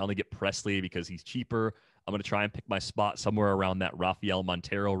of them, if I only get Presley because he's cheaper, I'm going to try and pick my spot somewhere around that Rafael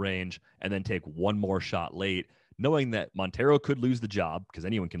Montero range and then take one more shot late, knowing that Montero could lose the job because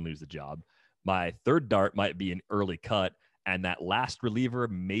anyone can lose the job. My third dart might be an early cut, and that last reliever,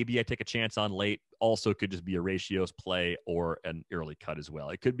 maybe I take a chance on late, also could just be a ratios play or an early cut as well.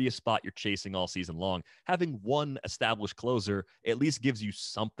 It could be a spot you're chasing all season long. Having one established closer at least gives you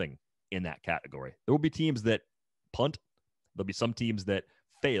something in that category. There will be teams that punt. There'll be some teams that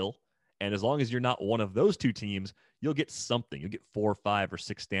fail. And as long as you're not one of those two teams, you'll get something. You'll get 4, 5, or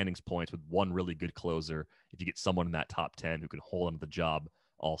 6 standings points with one really good closer if you get someone in that top 10 who can hold on to the job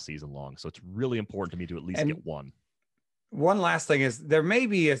all season long. So it's really important to me to at least get one. One last thing is there may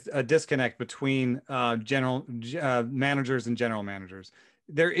be a disconnect between general managers and general managers.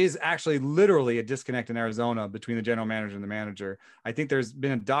 There is actually literally a disconnect in Arizona between the general manager and the manager. I think there's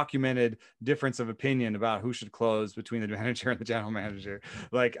been a documented difference of opinion about who should close between the manager and the general manager.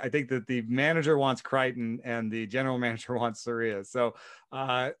 Like, I think that the manager wants Crichton and the general manager wants Soria. So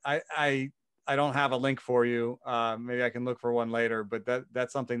I I don't have a link for you. Maybe I can look for one later, but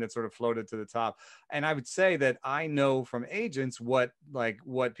that's something that sort of floated to the top. And I would say that I know from agents what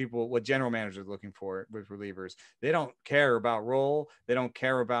general managers are looking for with relievers. They don't care about role. They don't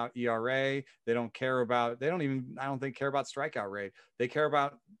care about ERA. They don't even, I don't think, care about strikeout rate. They care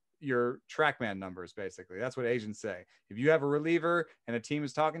about your TrackMan numbers. Basically, that's what agents say. If you have a reliever and a team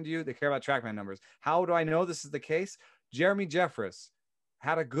is talking to you, they care about TrackMan numbers. How do I know this is the case? Jeremy Jeffress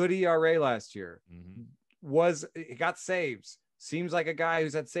had a good ERA last year. He got saves. Seems like a guy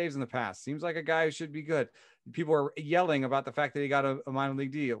who's had saves in the past. Seems like a guy who should be good. People are yelling about the fact that he got a minor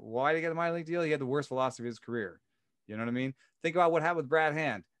league deal. Why did he get a minor league deal? He had the worst velocity of his career. You know what I mean? Think about what happened with Brad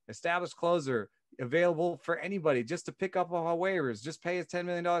Hand, established closer, available for anybody just to pick up off waivers, just pay his $10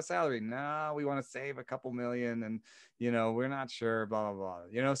 million salary. No, we want to save a couple million and, we're not sure, blah, blah,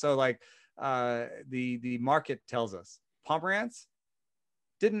 blah. So like the market tells us Pomerantz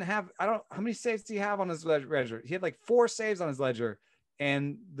didn't have, how many saves do you have on his ledger? He had like 4 saves on his ledger.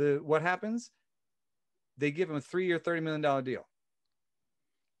 And what happens? They give him a 3-year, $30 million deal.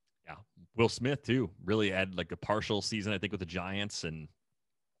 Yeah. Will Smith too, really had like a partial season, I think, with the Giants. And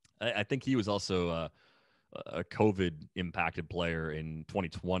I think he was also a COVID impacted player in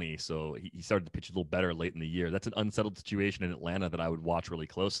 2020. So he started to pitch a little better late in the year. That's an unsettled situation in Atlanta that I would watch really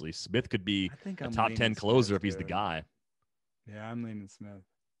closely. Smith could be a top 10 closer if he's the guy. Yeah, I'm leaning Smith.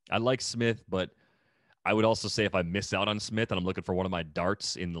 I like Smith, but I would also say if I miss out on Smith and I'm looking for one of my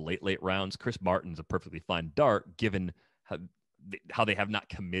darts in the late rounds, Chris Martin's a perfectly fine dart given how they have not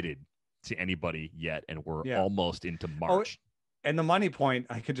committed to anybody yet, and we're almost into March. Oh, and the money point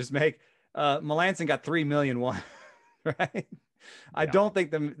I could just make, Melanson got $3 million one, right? I don't think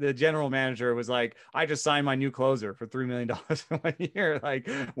the general manager was like, I just signed my new closer for $3 million in 1 year. Like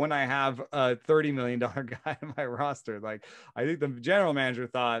when I have a $30 million guy in my roster, like I think the general manager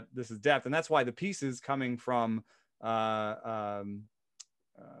thought this is depth. And that's why the pieces coming from AJ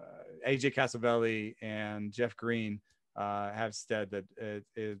Casavelli and Jeff Green have said that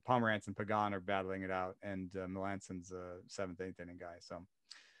Pomerantz and Pagan are battling it out, and Melanson's a 7th, 8th inning guy. So,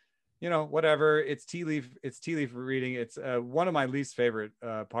 whatever. It's tea leaf reading. It's one of my least favorite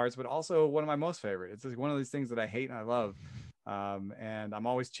parts, but also one of my most favorite. It's like one of these things that I hate and I love. And I'm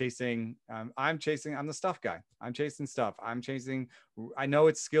always chasing. I'm the stuff guy. I'm chasing stuff. I know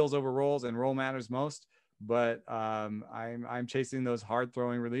it's skills over roles, and role matters most, but I'm chasing those hard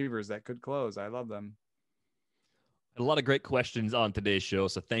throwing relievers that could close. I love them. A lot of great questions on today's show.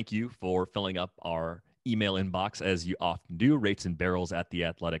 So thank you for filling up our email inbox, as you often do.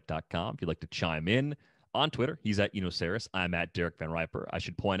 ratesandbarrels@theathletic.com. If you'd like to chime in on Twitter, he's at Enosaris. I'm at Derek Van Riper. I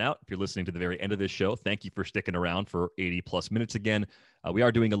should point out, if you're listening to the very end of this show, thank you for sticking around for 80 plus minutes again. We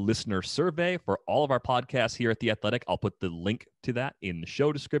are doing a listener survey for all of our podcasts here at The Athletic. I'll put the link to that in the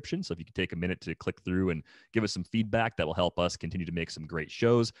show description. So if you could take a minute to click through and give us some feedback, that will help us continue to make some great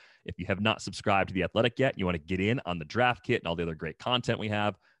shows. If you have not subscribed to The Athletic yet, and you want to get in on the draft kit and all the other great content we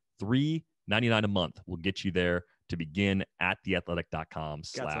have, $3.99 a month will get you there to begin at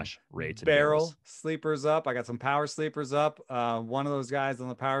theathletic.com/rates. Barrel sleepers up. I got some power sleepers up. One of those guys on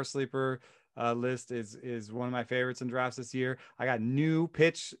the power sleeper list is one of my favorites in drafts this year. I got new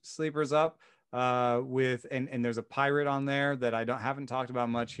pitch sleepers up with and there's a pirate on there that I haven't talked about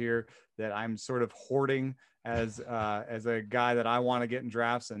much here, that I'm sort of hoarding as a guy that I want to get in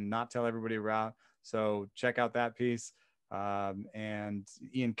drafts and not tell everybody about. So check out that piece. And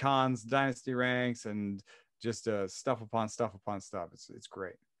Ian Kahn's Dynasty ranks, and just stuff upon stuff upon stuff. It's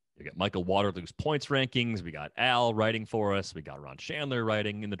great. We got Michael Waterloo's points rankings. We got Al writing for us. We got Ron Chandler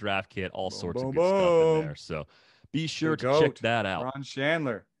writing in the draft kit. All sorts of good stuff in there. So be sure to check that out. Ron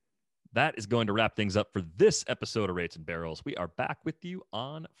Chandler. That is going to wrap things up for this episode of Rates and Barrels. We are back with you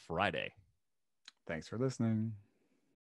on Friday. Thanks for listening.